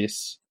the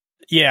case.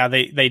 Yeah,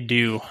 they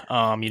do.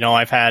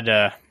 I've had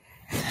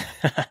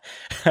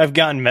I've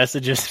gotten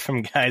messages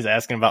from guys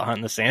asking about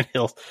hunting the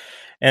sandhills,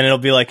 and it'll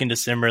be like in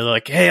December. They're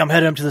like, "Hey, I'm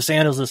heading up to the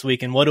sandhills this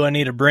weekend. What do I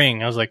need to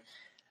bring?" I was like,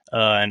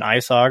 "An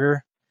ice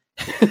auger."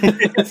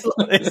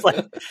 it's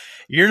like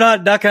you're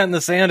not duck hunting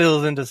the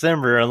sandhills in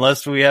December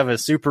unless we have a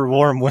super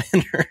warm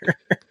winter.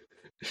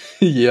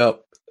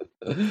 Yep.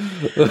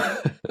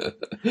 That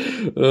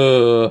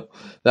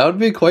would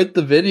be quite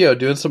the video,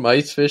 doing some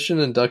ice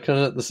fishing and duck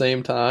hunting at the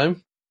same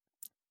time.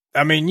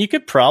 I mean, you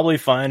could probably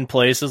find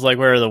places like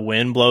where the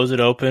wind blows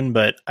it open,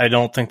 but I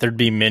don't think there'd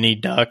be many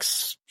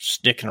ducks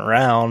sticking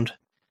around.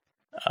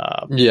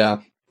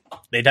 Yeah.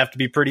 They'd have to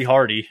be pretty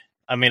hardy.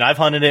 I mean, I've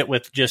hunted it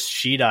with just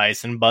sheet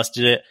ice and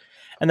busted it,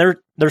 and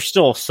there's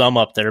still some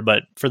up there,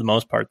 but for the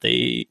most part,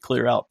 they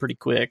clear out pretty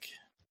quick.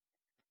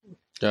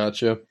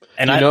 Gotcha.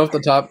 And do you know off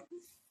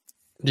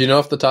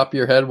the top of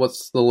your head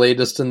what's the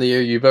latest in the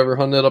year you've ever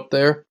hunted up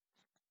there?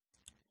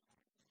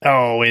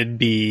 Oh, it'd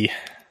be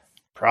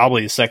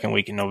probably the second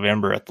week in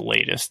November at the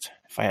latest,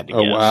 if I had to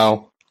guess. Oh,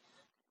 wow.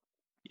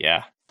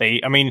 Yeah.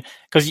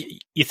 Because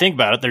you think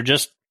about it, they're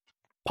just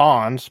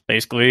ponds,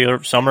 basically.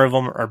 Some of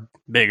them are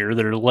bigger,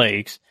 they're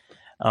lakes,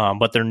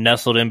 but they're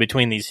nestled in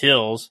between these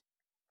hills,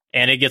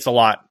 and it gets a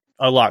lot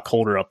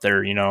colder up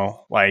there,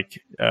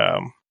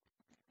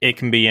 it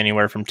can be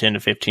anywhere from 10 to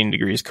 15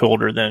 degrees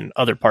colder than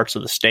other parts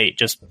of the state,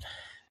 just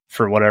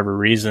for whatever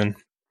reason.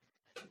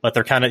 But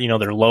they're kind of,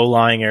 they're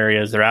low-lying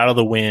areas. They're out of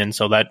the wind,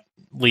 so that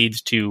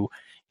leads to,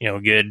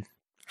 good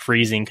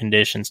freezing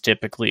conditions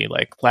typically.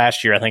 Like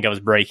last year, I think I was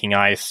breaking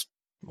ice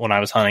when I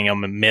was hunting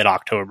them in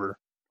mid-October.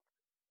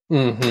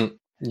 Mm-hmm.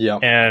 Yeah.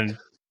 And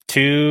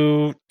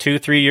 3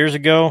 years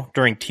ago,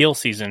 during teal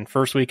season,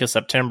 first week of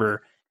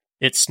September,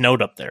 it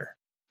snowed up there.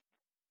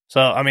 So,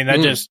 I mean,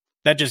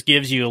 that just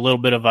gives you a little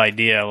bit of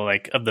idea,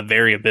 like, of the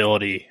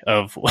variability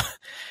of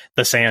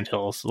the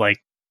sandhills.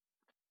 Like,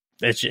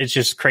 it's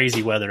just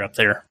crazy weather up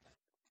there.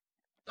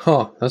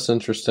 Huh, that's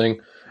interesting.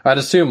 I'd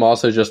assume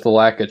also just the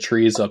lack of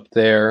trees up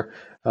there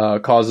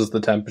causes the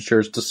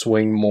temperatures to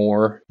swing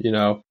more. You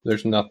know,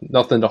 there's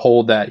nothing to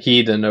hold that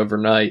heat in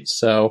overnight,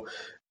 so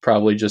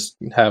probably just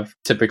have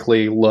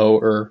typically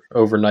lower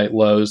overnight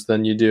lows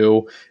than you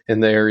do in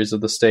the areas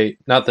of the state.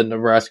 Not that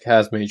Nebraska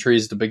has many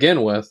trees to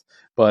begin with,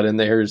 but in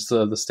the areas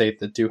of the state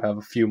that do have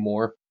a few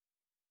more.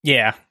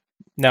 Yeah.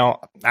 No,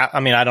 I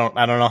mean, I don't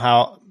know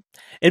how.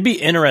 It'd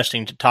be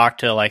interesting to talk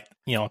to, like,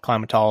 you know, a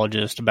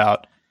climatologist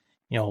about,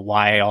 you know,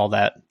 why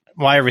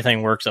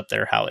everything works up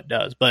there, how it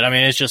does. But I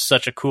mean, it's just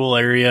such a cool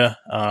area.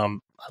 I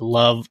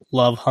love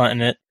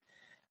hunting it.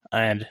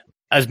 And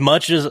as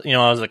much as, you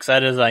know, as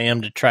excited as I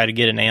am to try to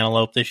get an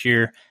antelope this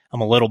year,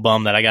 I'm a little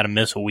bummed that I got to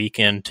miss a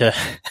weekend to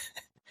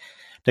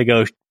to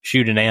go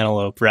shoot an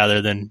antelope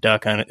rather than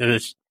duck hunt.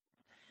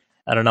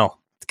 I don't know.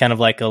 It's kind of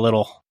like a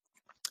little.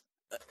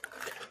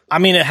 I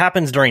mean, it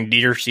happens during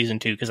deer season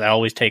too, because I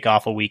always take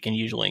off a weekend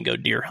usually and go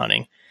deer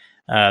hunting.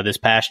 This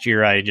past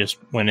year, I just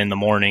went in the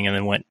morning and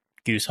then went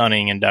goose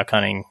hunting and duck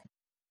hunting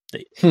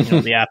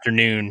the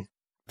afternoon,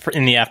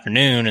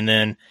 and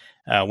then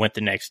went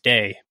the next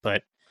day.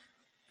 But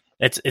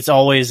it's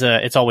always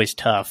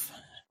tough.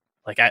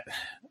 Like,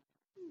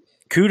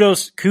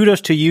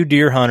 kudos to you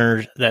deer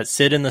hunters that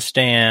sit in the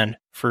stand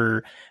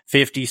for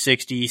 50,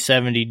 60,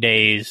 70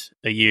 days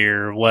a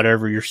year,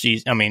 whatever your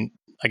season. I mean,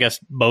 I guess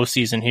bow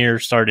season here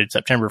started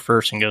September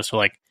 1st and goes to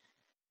like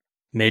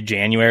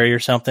mid-January or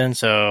something.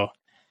 So,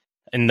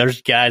 and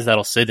there's guys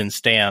that'll sit in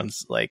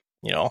stands, like,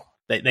 you know,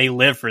 they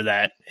live for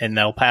that, and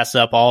they'll pass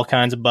up all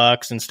kinds of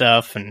bucks and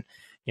stuff. And,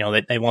 you know,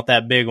 they want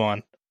that big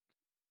one.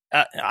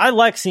 I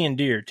like seeing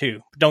deer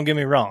too. Don't get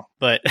me wrong,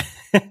 but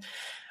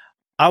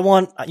I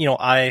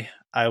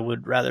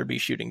would rather be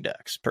shooting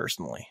ducks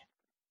personally.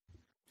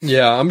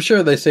 Yeah, I'm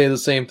sure they say the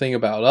same thing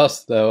about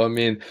us, though. I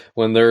mean,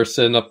 when they're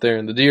sitting up there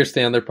in the deer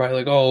stand, they're probably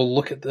like, oh,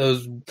 look at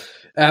those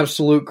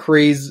absolute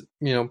crazy,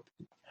 you know,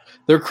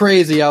 they're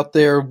crazy out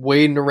there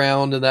wading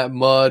around in that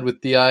mud with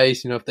the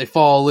ice. You know, if they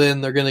fall in,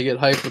 they're going to get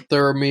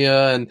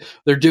hypothermia, and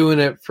they're doing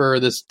it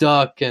for this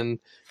duck, and,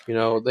 you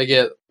know, they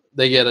get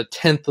a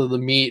tenth of the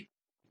meat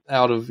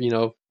out of, you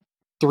know,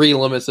 3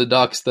 limits of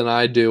ducks than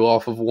I do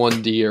off of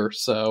one deer.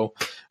 So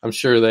I'm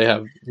sure they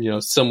have, you know,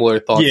 similar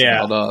thoughts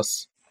about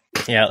us.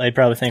 Yeah, they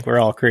probably think we're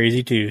all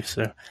crazy too.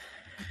 So,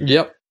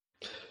 yep.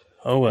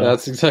 Oh well,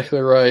 that's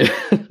exactly right.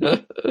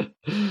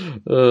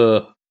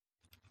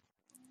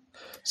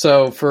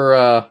 So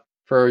for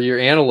your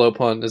antelope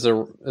hunt,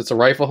 it's a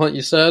rifle hunt,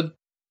 you said?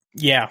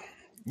 Yeah.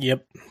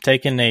 Yep.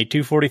 Taking a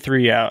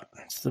 243 out.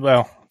 It's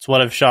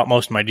what I've shot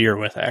most of my deer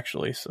with,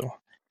 actually. So.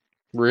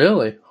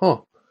 Really?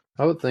 Huh.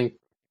 I would think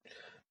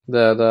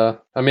that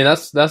I mean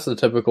that's the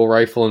typical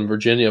rifle in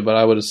Virginia, but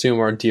I would assume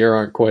our deer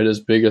aren't quite as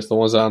big as the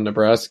ones out in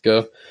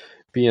Nebraska,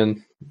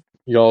 being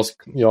y'all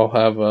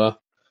have I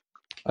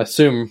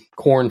assume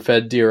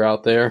corn-fed deer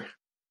out there.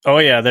 Oh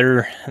yeah,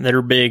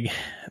 they're big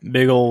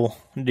old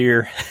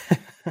deer.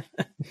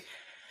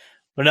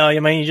 But no, I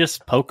mean, you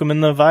just poke them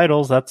in the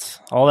vitals. That's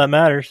all that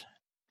matters.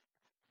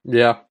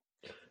 Yeah,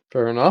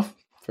 fair enough.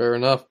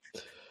 Can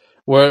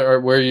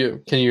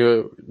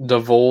you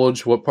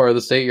divulge what part of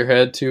the state you're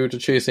headed to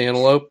chase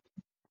antelope?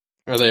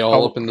 Are they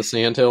all up in the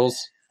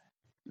Sandhills?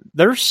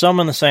 There's some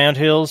in the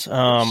Sandhills.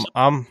 I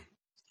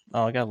got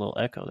a little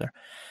echo there,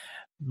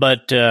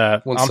 but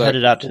I'm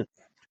headed out to.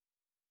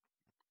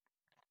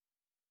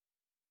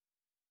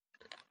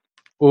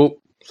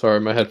 Oh, sorry,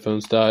 my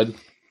headphones died.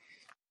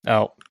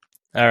 Oh,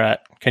 all right.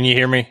 Can you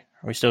hear me?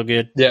 Are we still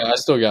good? Yeah, I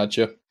still got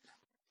you.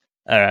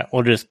 All right,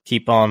 we'll just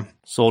keep on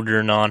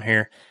soldiering on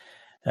here.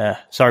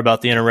 Sorry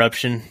about the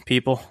interruption,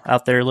 people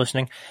out there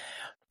listening.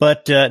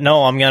 But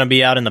no, I'm going to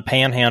be out in the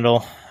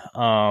Panhandle.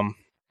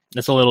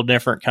 It's a little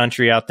different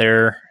country out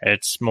there.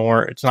 It's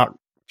not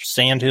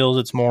sandhills.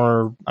 It's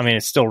more, I mean,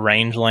 it's still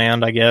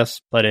rangeland, I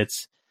guess, but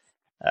it's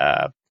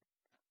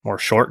more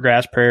short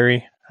grass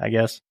prairie, I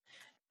guess.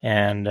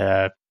 And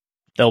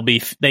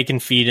they can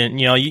feed in,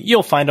 you know,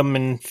 you'll find them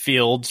in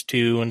fields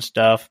too and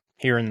stuff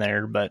here and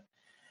there. But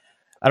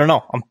I don't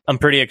know. I'm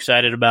pretty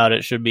excited about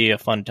it. Should be a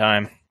fun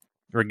time.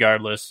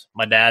 Regardless,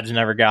 my dad's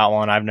never got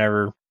one. I've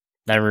never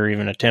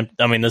even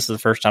attempted. I mean, this is the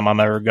first time I'm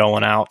ever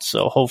going out,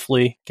 so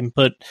hopefully can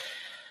put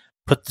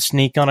the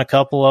sneak on a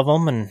couple of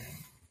them and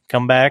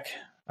come back.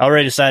 I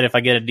already decided if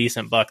I get a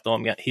decent buck,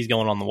 though, he's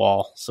going on the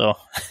wall. So,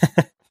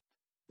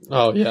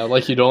 oh yeah,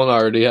 like you don't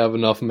already have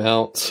enough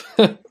mounts.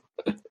 Oh,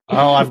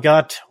 I've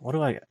got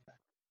I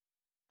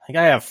think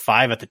I have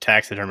 5 at the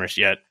taxidermist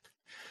yet.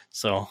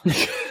 So.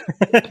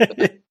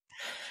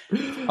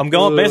 I'm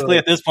going basically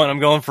at this point. I'm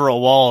going for a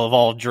wall of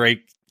all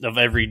drake of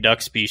every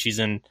duck species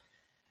and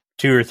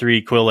 2 or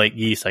 3 Quill Lake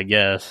geese, I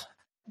guess.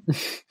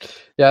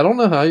 Yeah, I don't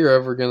know how you're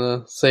ever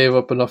gonna save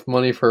up enough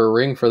money for a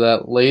ring for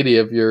that lady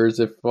of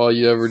yours if all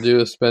you ever do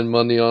is spend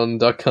money on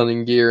duck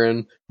hunting gear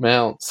and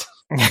mounts.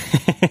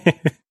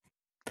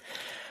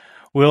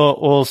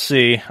 We'll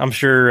see. I'm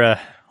sure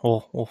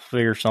we'll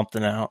figure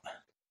something out.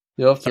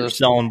 You'll have to start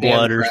selling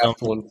blood or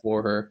something one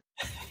for her.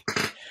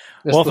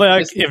 Well,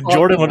 if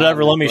Jordan would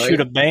ever let me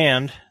shoot a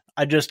band,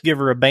 I just give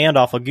her a band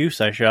off a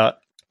goose I shot.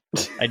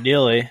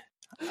 Ideally,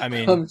 I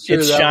mean, sure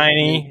it's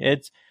shiny.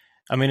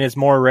 It's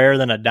more rare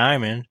than a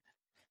diamond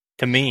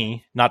to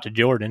me, not to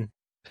Jordan.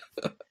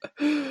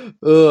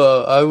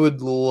 I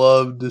would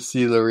love to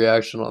see the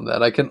reaction on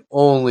that. I can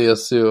only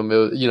assume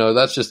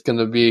that's just going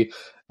to be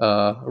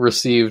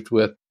received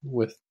with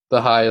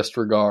the highest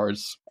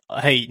regards.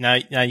 Hey,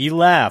 now you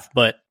laugh,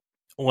 but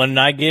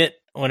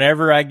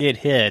whenever I get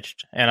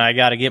hitched and I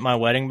got to get my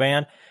wedding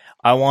band,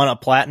 I want a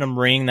platinum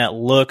ring that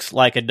looks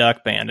like a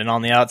duck band, and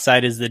on the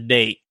outside is the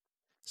date,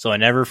 so I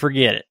never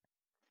forget it.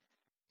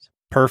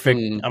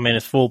 Perfect. I mean,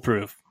 it's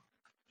foolproof.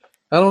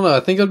 I don't know. I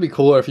think it'd be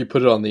cooler if you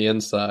put it on the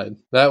inside.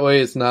 That way,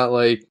 it's not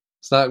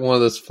one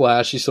of those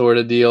flashy sort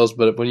of deals.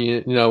 But when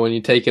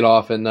you take it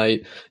off at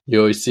night, you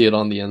always see it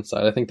on the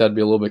inside. I think that'd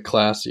be a little bit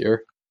classier.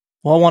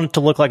 Well, I want it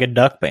to look like a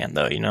duck band,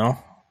 though.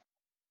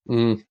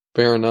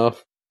 Fair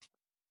enough.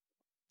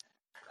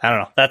 I don't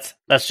know.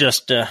 That's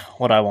just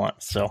what I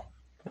want. So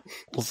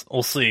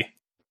we'll see.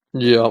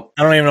 Yeah.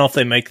 I don't even know if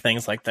they make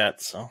things like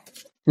that. So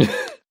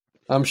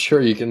I'm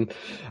sure you can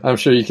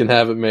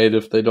have it made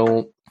if they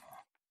don't.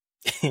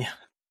 Yeah.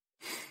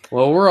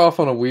 Well, we're off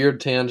on a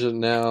weird tangent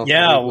now.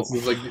 Yeah. This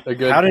is a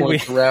good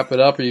point to wrap it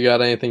up. Or you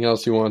got anything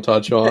else you want to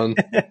touch on?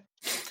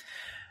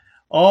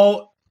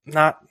 Oh,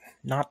 not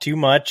too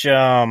much.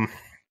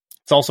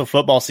 It's also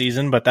football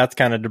season, but that's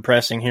kind of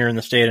depressing here in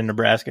the state of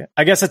Nebraska.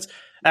 I guess it's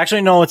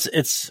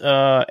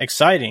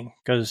exciting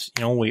because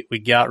we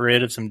got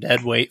rid of some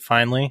dead weight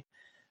finally.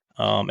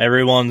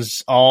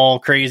 Everyone's all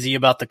crazy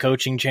about the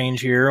coaching change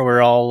here.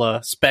 We're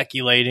all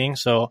speculating,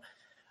 so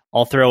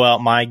I'll throw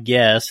out my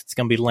guess. It's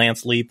going to be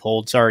Lance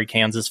Leipold. Sorry,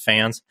 Kansas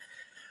fans,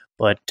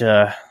 but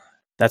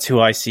that's who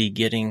I see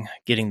getting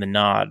the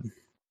nod.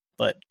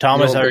 But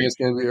Thomas, you don't think it's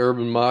going to be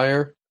Urban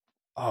Meyer?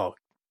 Oh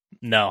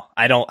no,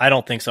 I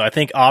don't think so. I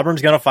think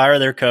Auburn's going to fire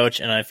their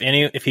coach, and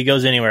if he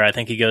goes anywhere, I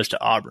think he goes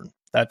to Auburn.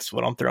 That's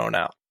what I'm throwing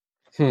out.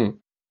 It'd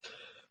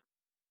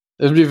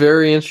be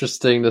very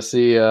interesting to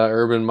see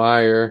Urban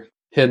Meyer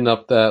hitting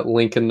up that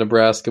Lincoln,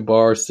 Nebraska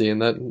bar scene.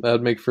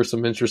 That'd make for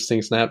some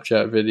interesting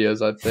Snapchat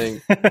videos, I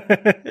think.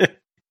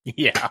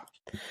 Yeah.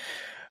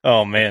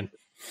 Oh man.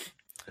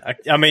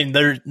 I mean,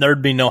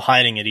 there'd be no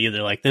hiding it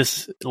either. Like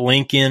this,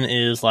 Lincoln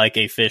is like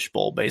a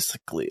fishbowl,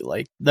 basically.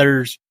 Like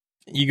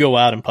you go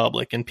out in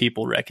public and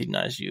people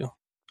recognize you.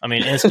 I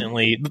mean,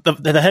 instantly.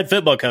 the head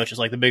football coach is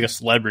like the biggest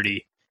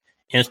celebrity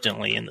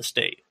instantly in the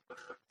state.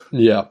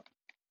 Yeah.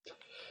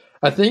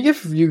 I think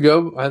if you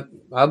go,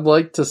 I'd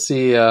like to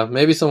see,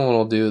 maybe someone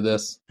will do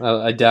this.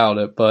 I doubt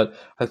it, but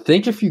I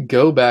think if you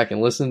go back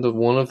and listen to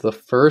one of the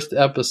first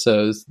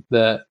episodes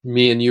that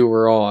me and you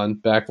were on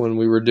back when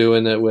we were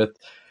doing it with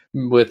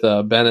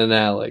Ben and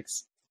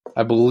Alex,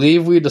 I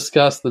believe we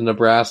discussed the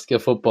Nebraska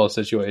football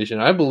situation.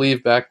 I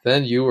believe back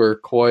then you were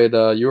quite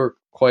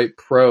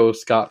pro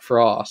Scott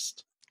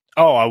Frost.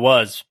 Oh, I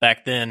was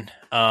back then.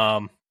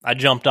 I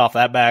jumped off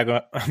that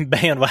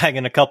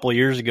bandwagon a couple of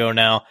years ago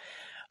now.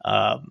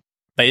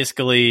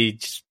 Basically,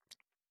 just,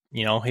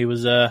 he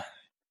was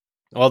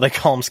they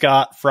call him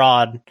Scott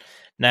Fraud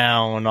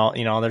now, and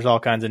all there's all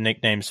kinds of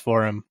nicknames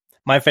for him.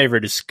 My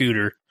favorite is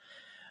Scooter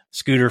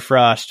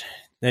Frost.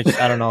 I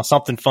don't know,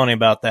 something funny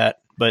about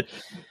that, but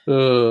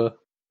yeah.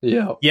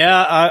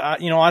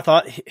 I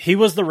thought he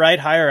was the right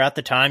hire at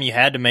the time. You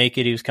had to make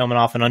it. He was coming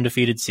off an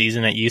undefeated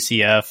season at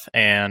UCF,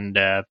 and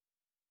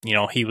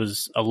he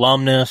was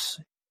alumnus,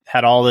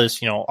 had all this,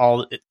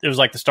 it was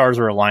like the stars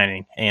were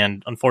aligning,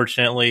 and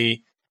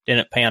unfortunately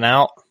didn't pan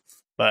out,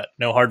 but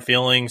no hard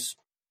feelings.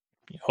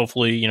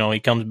 Hopefully, he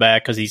comes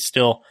back because he's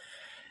still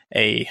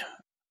he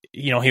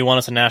won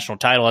us a national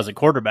title as a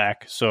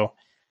quarterback. So,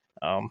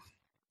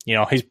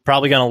 he's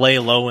probably going to lay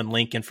low in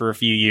Lincoln for a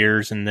few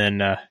years, and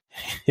then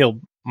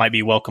might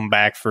be welcome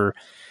back for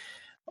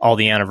all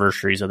the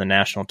anniversaries of the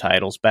national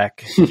titles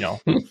back,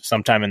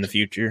 sometime in the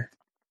future.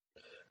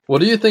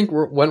 What do you think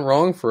went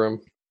wrong for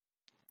him?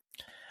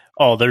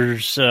 Oh,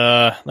 there's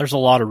a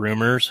lot of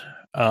rumors,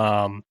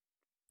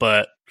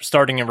 but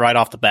starting it right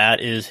off the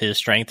bat is his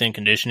strength and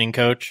conditioning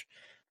coach.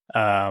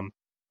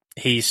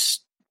 He's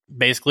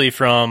basically,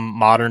 from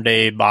modern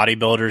day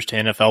bodybuilders to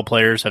NFL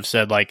players, have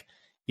said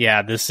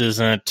this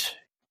isn't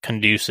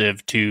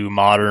conducive to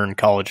modern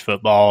college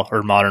football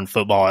or modern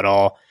football at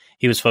all.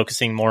 He was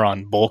focusing more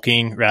on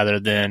bulking rather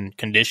than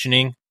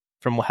conditioning,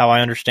 from how I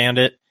understand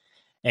it.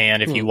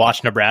 And if you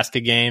watch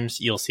Nebraska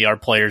games, you'll see our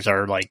players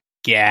are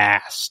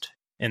gassed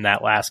in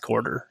that last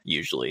quarter.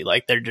 Usually,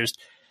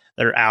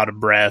 they're out of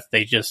breath.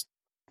 That's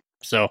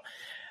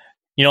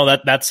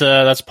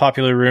a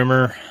popular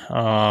rumor.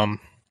 And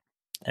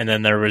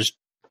then there was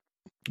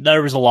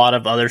a lot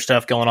of other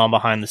stuff going on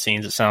behind the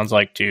scenes, it sounds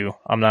like, too.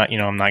 I'm not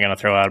going to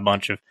throw out a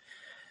bunch of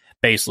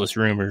baseless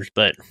rumors,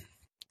 but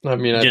I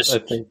mean, I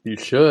think you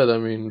should. I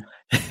mean,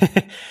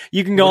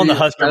 you can go on the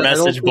Husker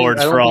message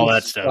boards for all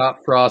that stuff. Scott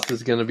Frost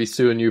is going to be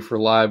suing you for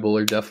libel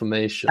or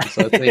defamation,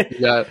 so I think you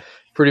got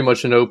pretty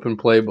much an open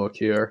playbook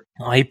here.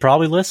 Well, he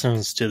probably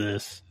listens to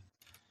this.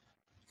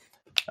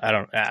 I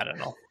don't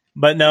know.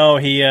 But no,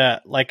 he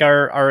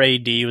our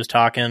AD was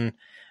talking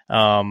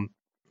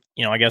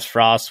I guess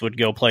Frost would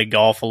go play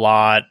golf a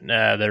lot.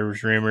 There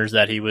was rumors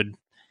that he would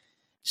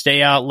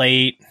stay out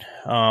late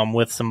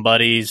with some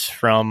buddies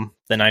from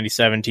the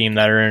 97 team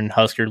that are in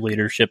Husker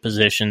leadership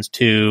positions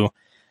too.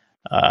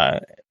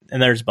 And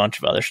there's a bunch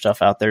of other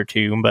stuff out there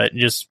too, but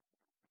just,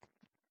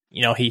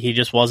 he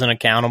just wasn't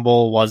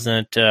accountable,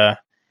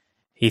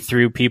 he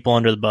threw people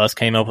under the bus,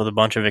 came up with a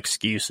bunch of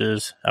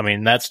excuses. I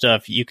mean, that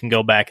stuff you can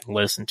go back and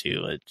listen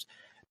to. It's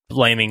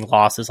blaming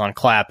losses on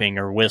clapping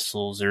or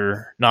whistles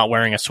or not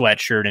wearing a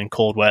sweatshirt in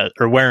cold weather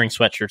or wearing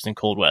sweatshirts in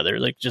cold weather.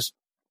 Like, just,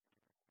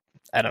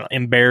 I don't know,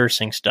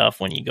 embarrassing stuff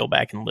when you go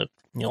back and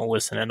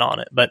listening on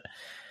it. But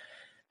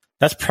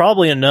that's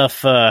probably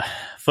enough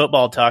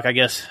football talk. I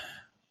guess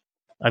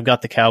I've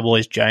got the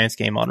Cowboys-Giants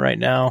game on right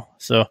now.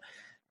 So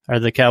are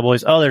the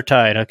Cowboys? Oh, they're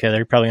tied. Okay,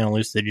 they're probably going to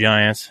lose to the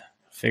Giants.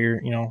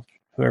 Figure,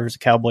 whoever's a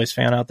Cowboys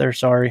fan out there,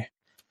 sorry.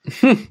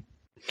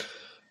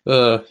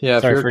 Yeah,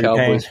 if Sorry you're for a your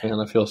Cowboys pain. fan,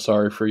 I feel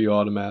sorry for you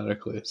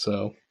automatically.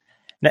 So,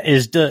 Now,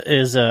 is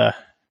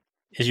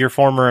your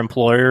former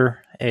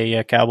employer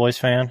a Cowboys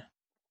fan?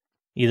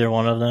 Either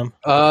one of them?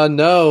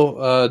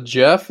 no,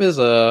 Jeff is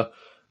a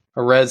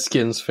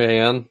Redskins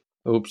fan.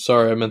 Oops,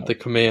 sorry, I meant the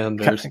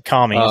Commanders.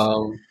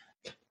 Commies.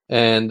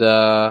 And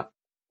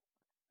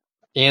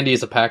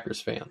Andy's a Packers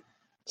fan.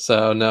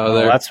 So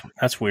no,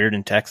 that's weird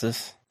in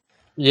Texas.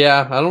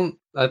 Yeah, I don't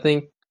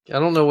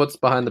know what's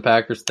behind the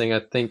Packers thing.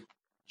 I think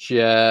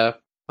Jeff,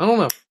 I don't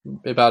know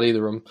about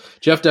either of them.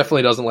 Jeff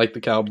definitely doesn't like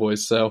the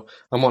Cowboys, so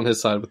I'm on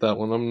his side with that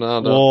one. I'm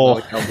not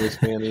a Cowboys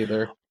fan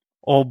either.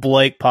 Old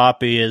Blake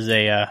Poppy is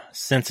a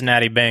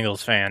Cincinnati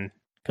Bengals fan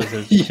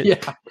because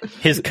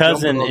his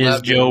cousin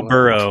is Joe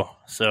Burrow,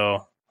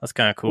 so that's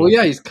kind of cool. Well,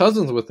 yeah, he's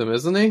cousins with him,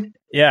 isn't he?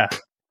 Yeah.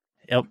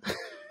 Yep.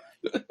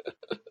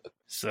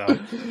 So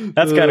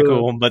that's kind of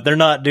cool, but they're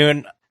not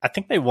doing. I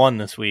think they won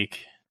this week.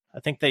 I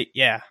think they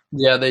did.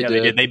 They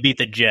did. They beat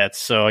the Jets,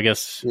 so I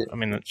guess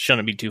it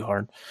shouldn't be too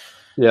hard.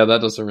 Yeah,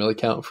 that doesn't really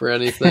count for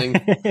anything.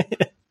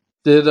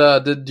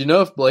 Did you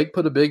know if Blake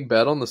put a big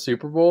bet on the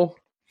Super Bowl?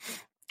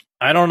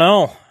 I don't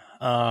know.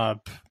 I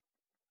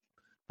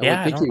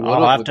think he would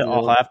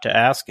I'll have to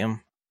ask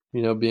him.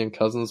 Being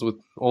cousins with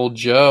old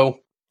Joe.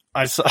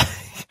 I saw.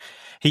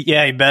 He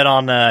bet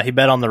on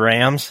the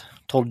Rams.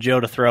 Told Joe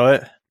to throw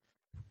it.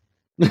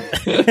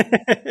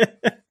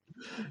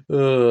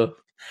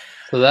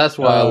 So that's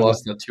why I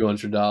lost that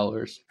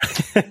 $200.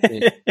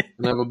 And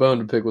I have a bone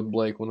to pick with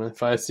Blake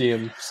if I see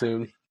him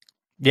soon.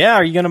 Yeah,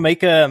 are you gonna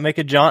make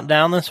a jaunt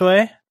down this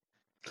way?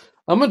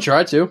 I'm gonna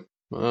try to.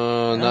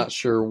 Not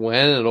sure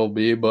when it'll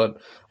be, but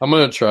I'm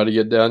gonna try to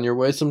get down your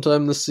way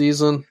sometime this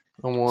season.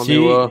 I want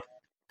to.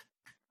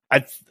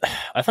 I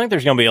think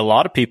there's gonna be a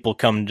lot of people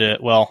come to.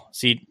 Well,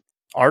 see,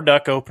 our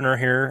duck opener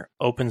here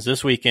opens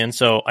this weekend,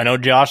 so I know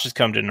Josh has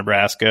come to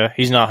Nebraska.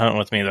 He's not hunting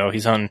with me though.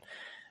 He's hunting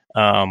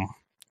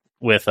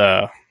with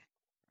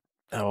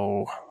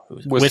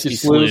Whiskey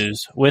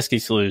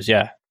Slews,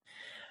 yeah.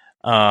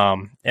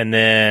 And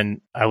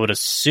then I would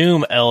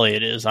assume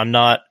Elliot is. I'm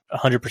not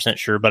 100%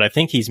 sure, but I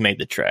think he's made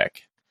the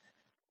trek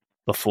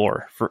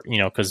before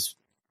because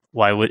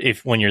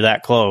when you're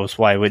that close,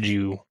 why would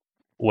you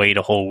wait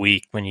a whole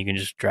week when you can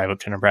just drive up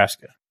to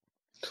Nebraska?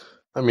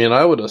 I mean,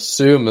 I would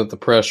assume that the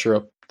pressure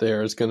up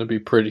there is going to be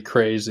pretty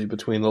crazy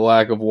between the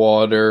lack of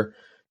water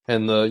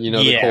and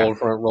the cold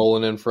front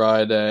rolling in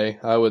Friday.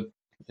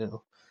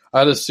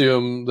 I'd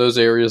assume those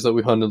areas that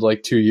we hunted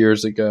like 2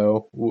 years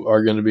ago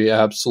are going to be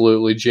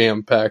absolutely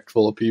jam-packed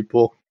full of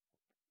people.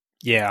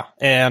 Yeah,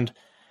 and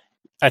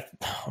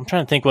I'm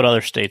trying to think what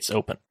other states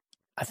open.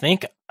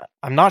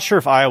 I'm not sure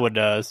if Iowa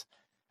does.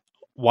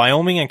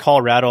 Wyoming and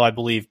Colorado, I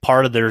believe,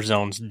 part of their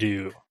zones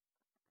do.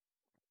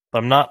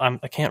 But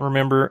I can't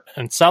remember.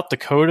 And South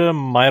Dakota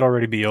might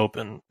already be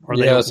open.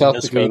 South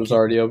Dakota's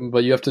already open,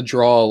 but you have to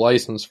draw a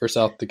license for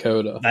South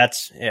Dakota.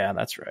 That's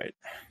right.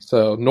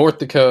 So North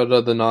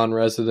Dakota, the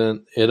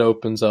non-resident, it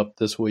opens up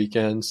this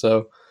weekend.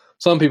 So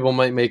some people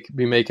might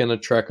be making a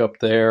trek up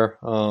there.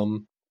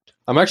 I'm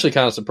actually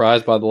kind of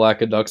surprised by the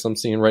lack of ducks I'm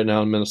seeing right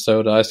now in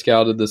Minnesota. I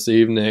scouted this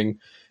evening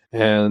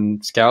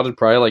and scouted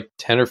probably like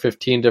 10 or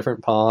 15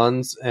 different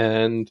ponds,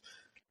 and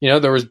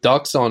there was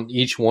ducks on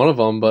each one of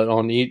them, but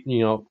on each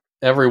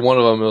every one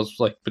of them was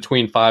like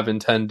between 5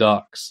 and 10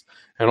 ducks,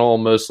 and all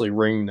mostly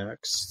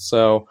ringnecks.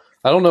 So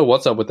I don't know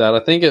what's up with that. I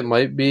think it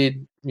might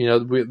be,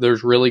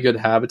 there's really good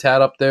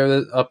habitat up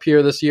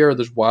here this year.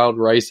 There's wild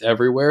rice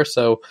everywhere,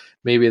 so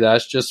maybe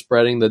that's just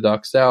spreading the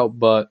ducks out.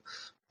 But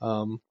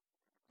I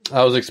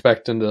was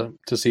expecting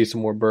to see some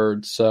more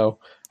birds. So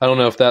I don't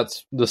know if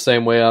that's the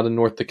same way out in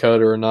North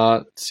Dakota or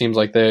not. It seems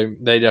like they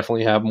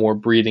definitely have more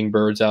breeding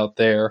birds out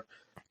there.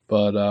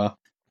 But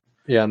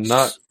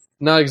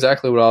not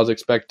exactly what I was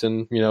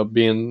expecting,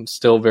 being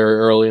still very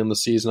early in the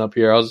season up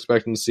here. I was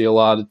expecting to see a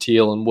lot of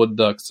teal and wood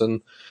ducks,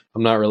 and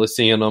I'm not really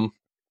seeing them.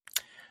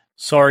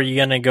 So are you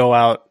going to go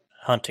out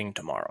hunting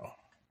tomorrow?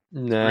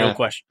 Nah. Real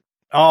question.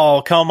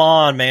 Oh, come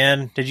on,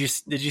 man. Did you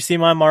see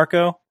my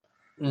Marco?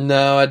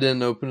 No, I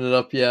didn't open it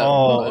up yet.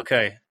 Oh,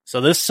 okay.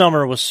 So this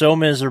summer was so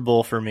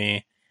miserable for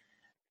me.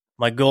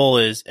 my goal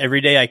is every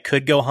day I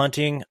could go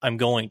hunting, I'm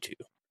going to.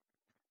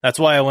 That's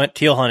why I went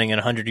teal hunting in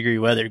 100-degree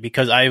weather,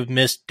 because I've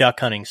missed duck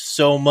hunting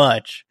so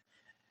much.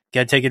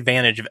 Got to take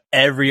advantage of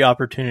every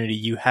opportunity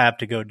you have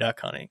to go duck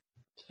hunting.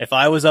 If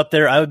I was up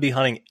there, I would be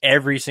hunting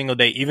every single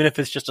day, even if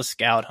it's just a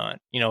scout hunt.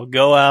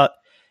 Go out,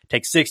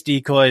 take 6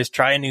 decoys,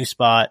 try a new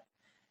spot.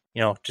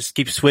 Just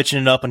keep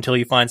switching it up until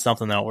you find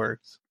something that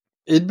works.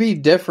 It'd be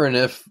different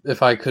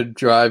if I could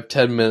drive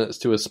 10 minutes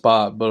to a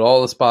spot, but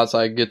all the spots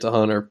I get to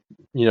hunt are,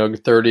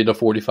 30 to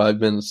 45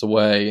 minutes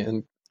away,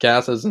 and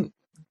gas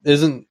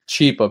isn't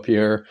cheap up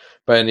here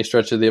by any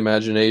stretch of the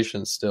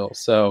imagination still.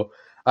 So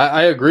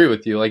I agree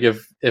with you. Like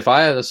if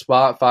I had a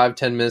spot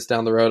 5-10 minutes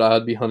down the road, I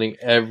would be hunting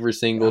every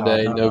single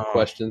day, no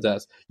questions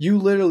asked.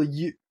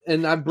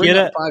 And I bring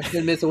up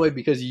 5-10 minutes away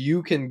because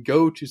you can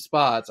go to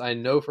spots. I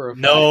know for a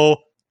fact.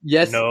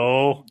 Yes.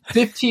 No.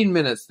 15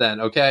 minutes then,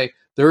 okay?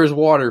 There is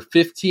water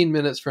 15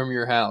 minutes from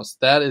your house.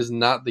 That is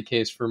not the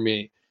case for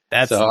me.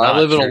 I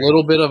live in a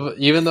little bit of,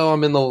 even though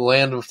I'm in the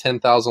land of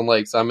 10,000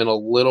 lakes, I'm in a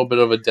little bit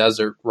of a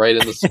desert right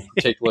in this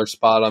particular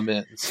spot I'm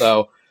in.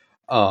 So,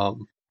 have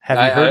you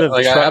heard of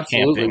I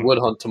absolutely camping? Would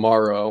hunt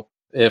tomorrow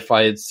if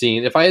I had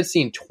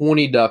seen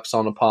 20 ducks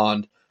on a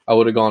pond. I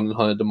would have gone and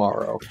hunted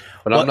tomorrow.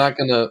 But I'm not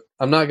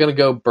gonna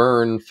go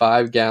burn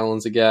 5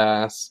 gallons of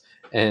gas.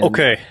 And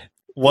okay,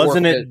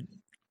 wasn't it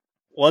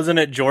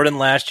Jordan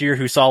last year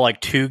who saw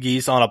like 2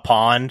 geese on a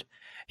pond?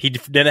 He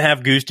didn't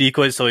have goose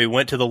decoys, so he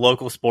went to the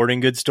local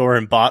sporting goods store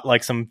and bought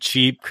like some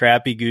cheap,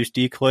 crappy goose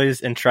decoys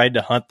and tried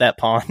to hunt that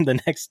pond the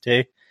next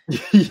day.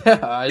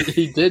 Yeah,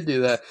 he did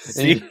do that.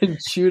 And he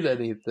didn't shoot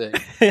anything.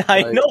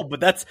 I know,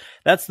 but that's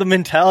the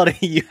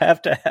mentality you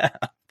have to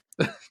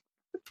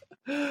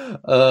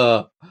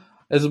have.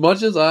 As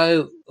much as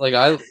I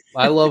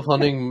love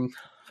hunting.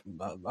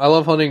 I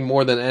love hunting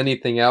more than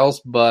anything else,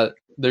 but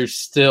there's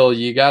still,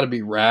 you got to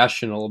be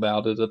rational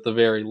about it at the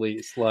very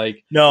least.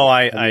 Like, no,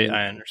 I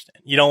understand.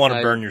 You don't want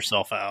to burn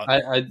yourself out.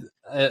 I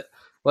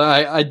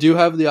do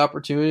have the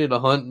opportunity to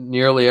hunt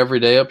nearly every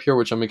day up here,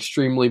 which I'm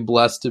extremely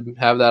blessed to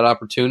have that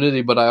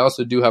opportunity. But I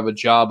also do have a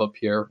job up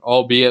here,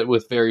 albeit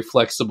with very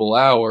flexible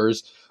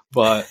hours.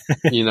 But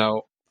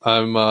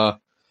I'm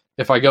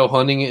if I go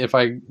hunting, if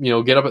I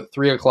get up at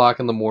 3:00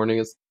 in the morning,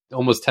 it's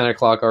almost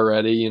 10:00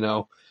 already.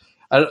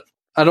 I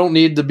don't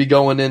need to be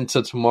going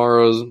into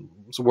tomorrow's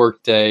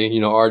work day,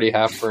 already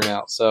half burnt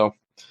out. So,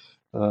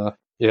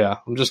 yeah,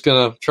 I'm just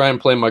going to try and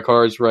play my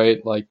cards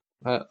right. Like,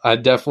 I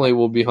definitely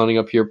will be hunting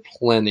up here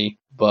plenty,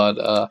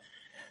 but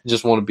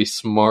just want to be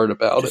smart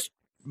about it.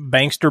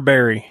 Bankster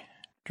berry.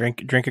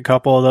 Drink a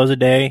couple of those a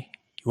day.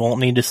 You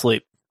won't need to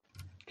sleep.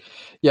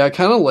 Yeah, I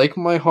kind of like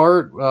my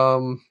heart,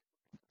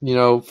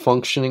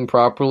 functioning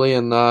properly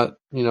and not,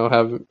 I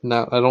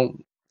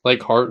don't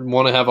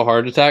want to have a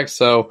heart attack.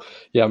 So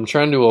yeah, I'm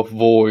trying to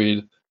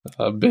avoid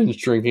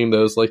binge drinking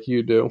those like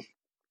you do.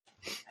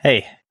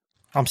 Hey,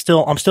 I'm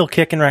still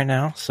kicking right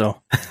now.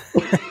 So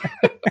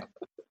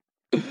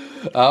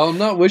I'm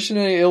not wishing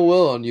any ill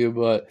will on you,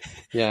 but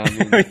yeah,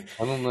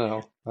 I don't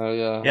know.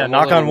 Yeah,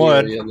 knock on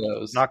wood.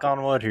 Knock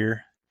on wood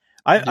here.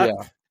 I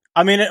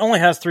mean, it only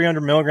has 300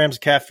 milligrams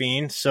of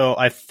caffeine. So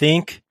I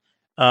think,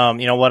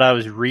 what I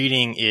was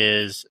reading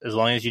is as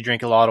long as you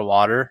drink a lot of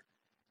water,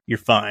 you're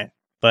fine.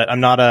 But I'm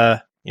not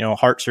a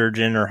heart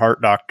surgeon or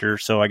heart doctor,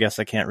 so I guess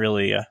I can't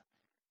really.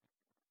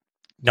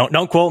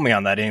 Don't quote me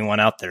on that, anyone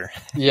out there.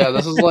 Yeah,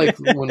 this is like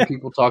when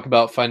people talk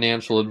about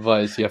financial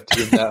advice. You have to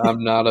give that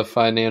I'm not a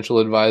financial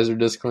advisor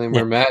disclaimer.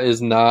 Yeah. Matt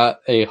is not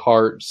a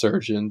heart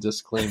surgeon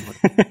disclaimer.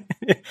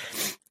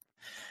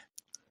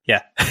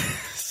 Yeah.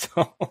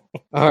 So.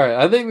 All right,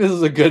 I think this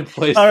is a good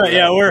place. All right,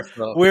 yeah,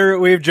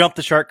 we've jumped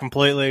the shark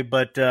completely,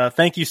 but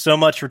thank you so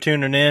much for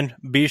tuning in.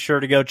 Be sure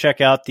to go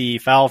check out the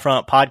Foul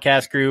Front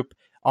podcast group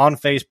on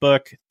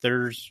Facebook.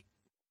 There's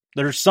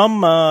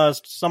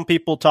some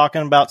people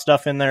talking about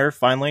stuff in there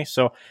finally,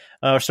 so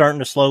starting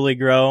to slowly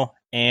grow.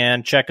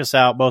 And check us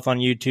out both on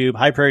YouTube,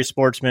 High Prairie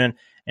Sportsman,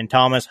 and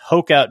Thomas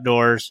Hoke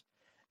Outdoors.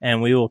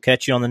 And we will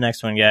catch you on the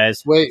next one,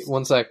 guys. Wait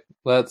 1 sec.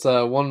 That's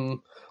one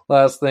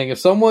last thing.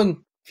 Let's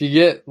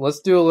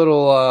do a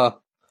little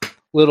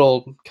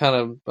kind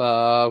of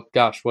what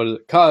is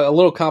it? A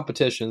little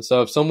competition.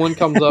 So if someone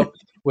comes up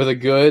with a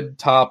good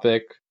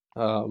topic,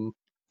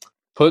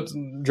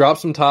 drop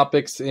some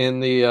topics in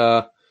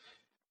the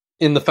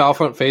Foul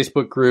Front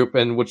Facebook group,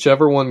 and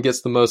whichever one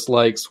gets the most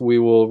likes, we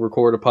will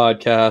record a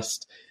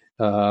podcast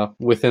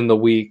within the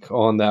week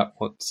on that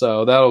one.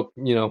 So that'll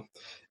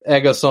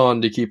egg us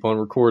on to keep on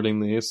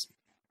recording these.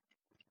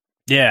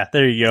 Yeah,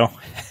 there you go.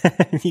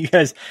 You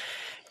guys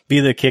be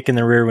the kick in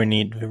the rear we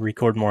need to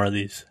record more of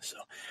these. So,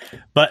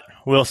 but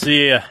we'll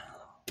see you.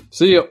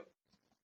 See you.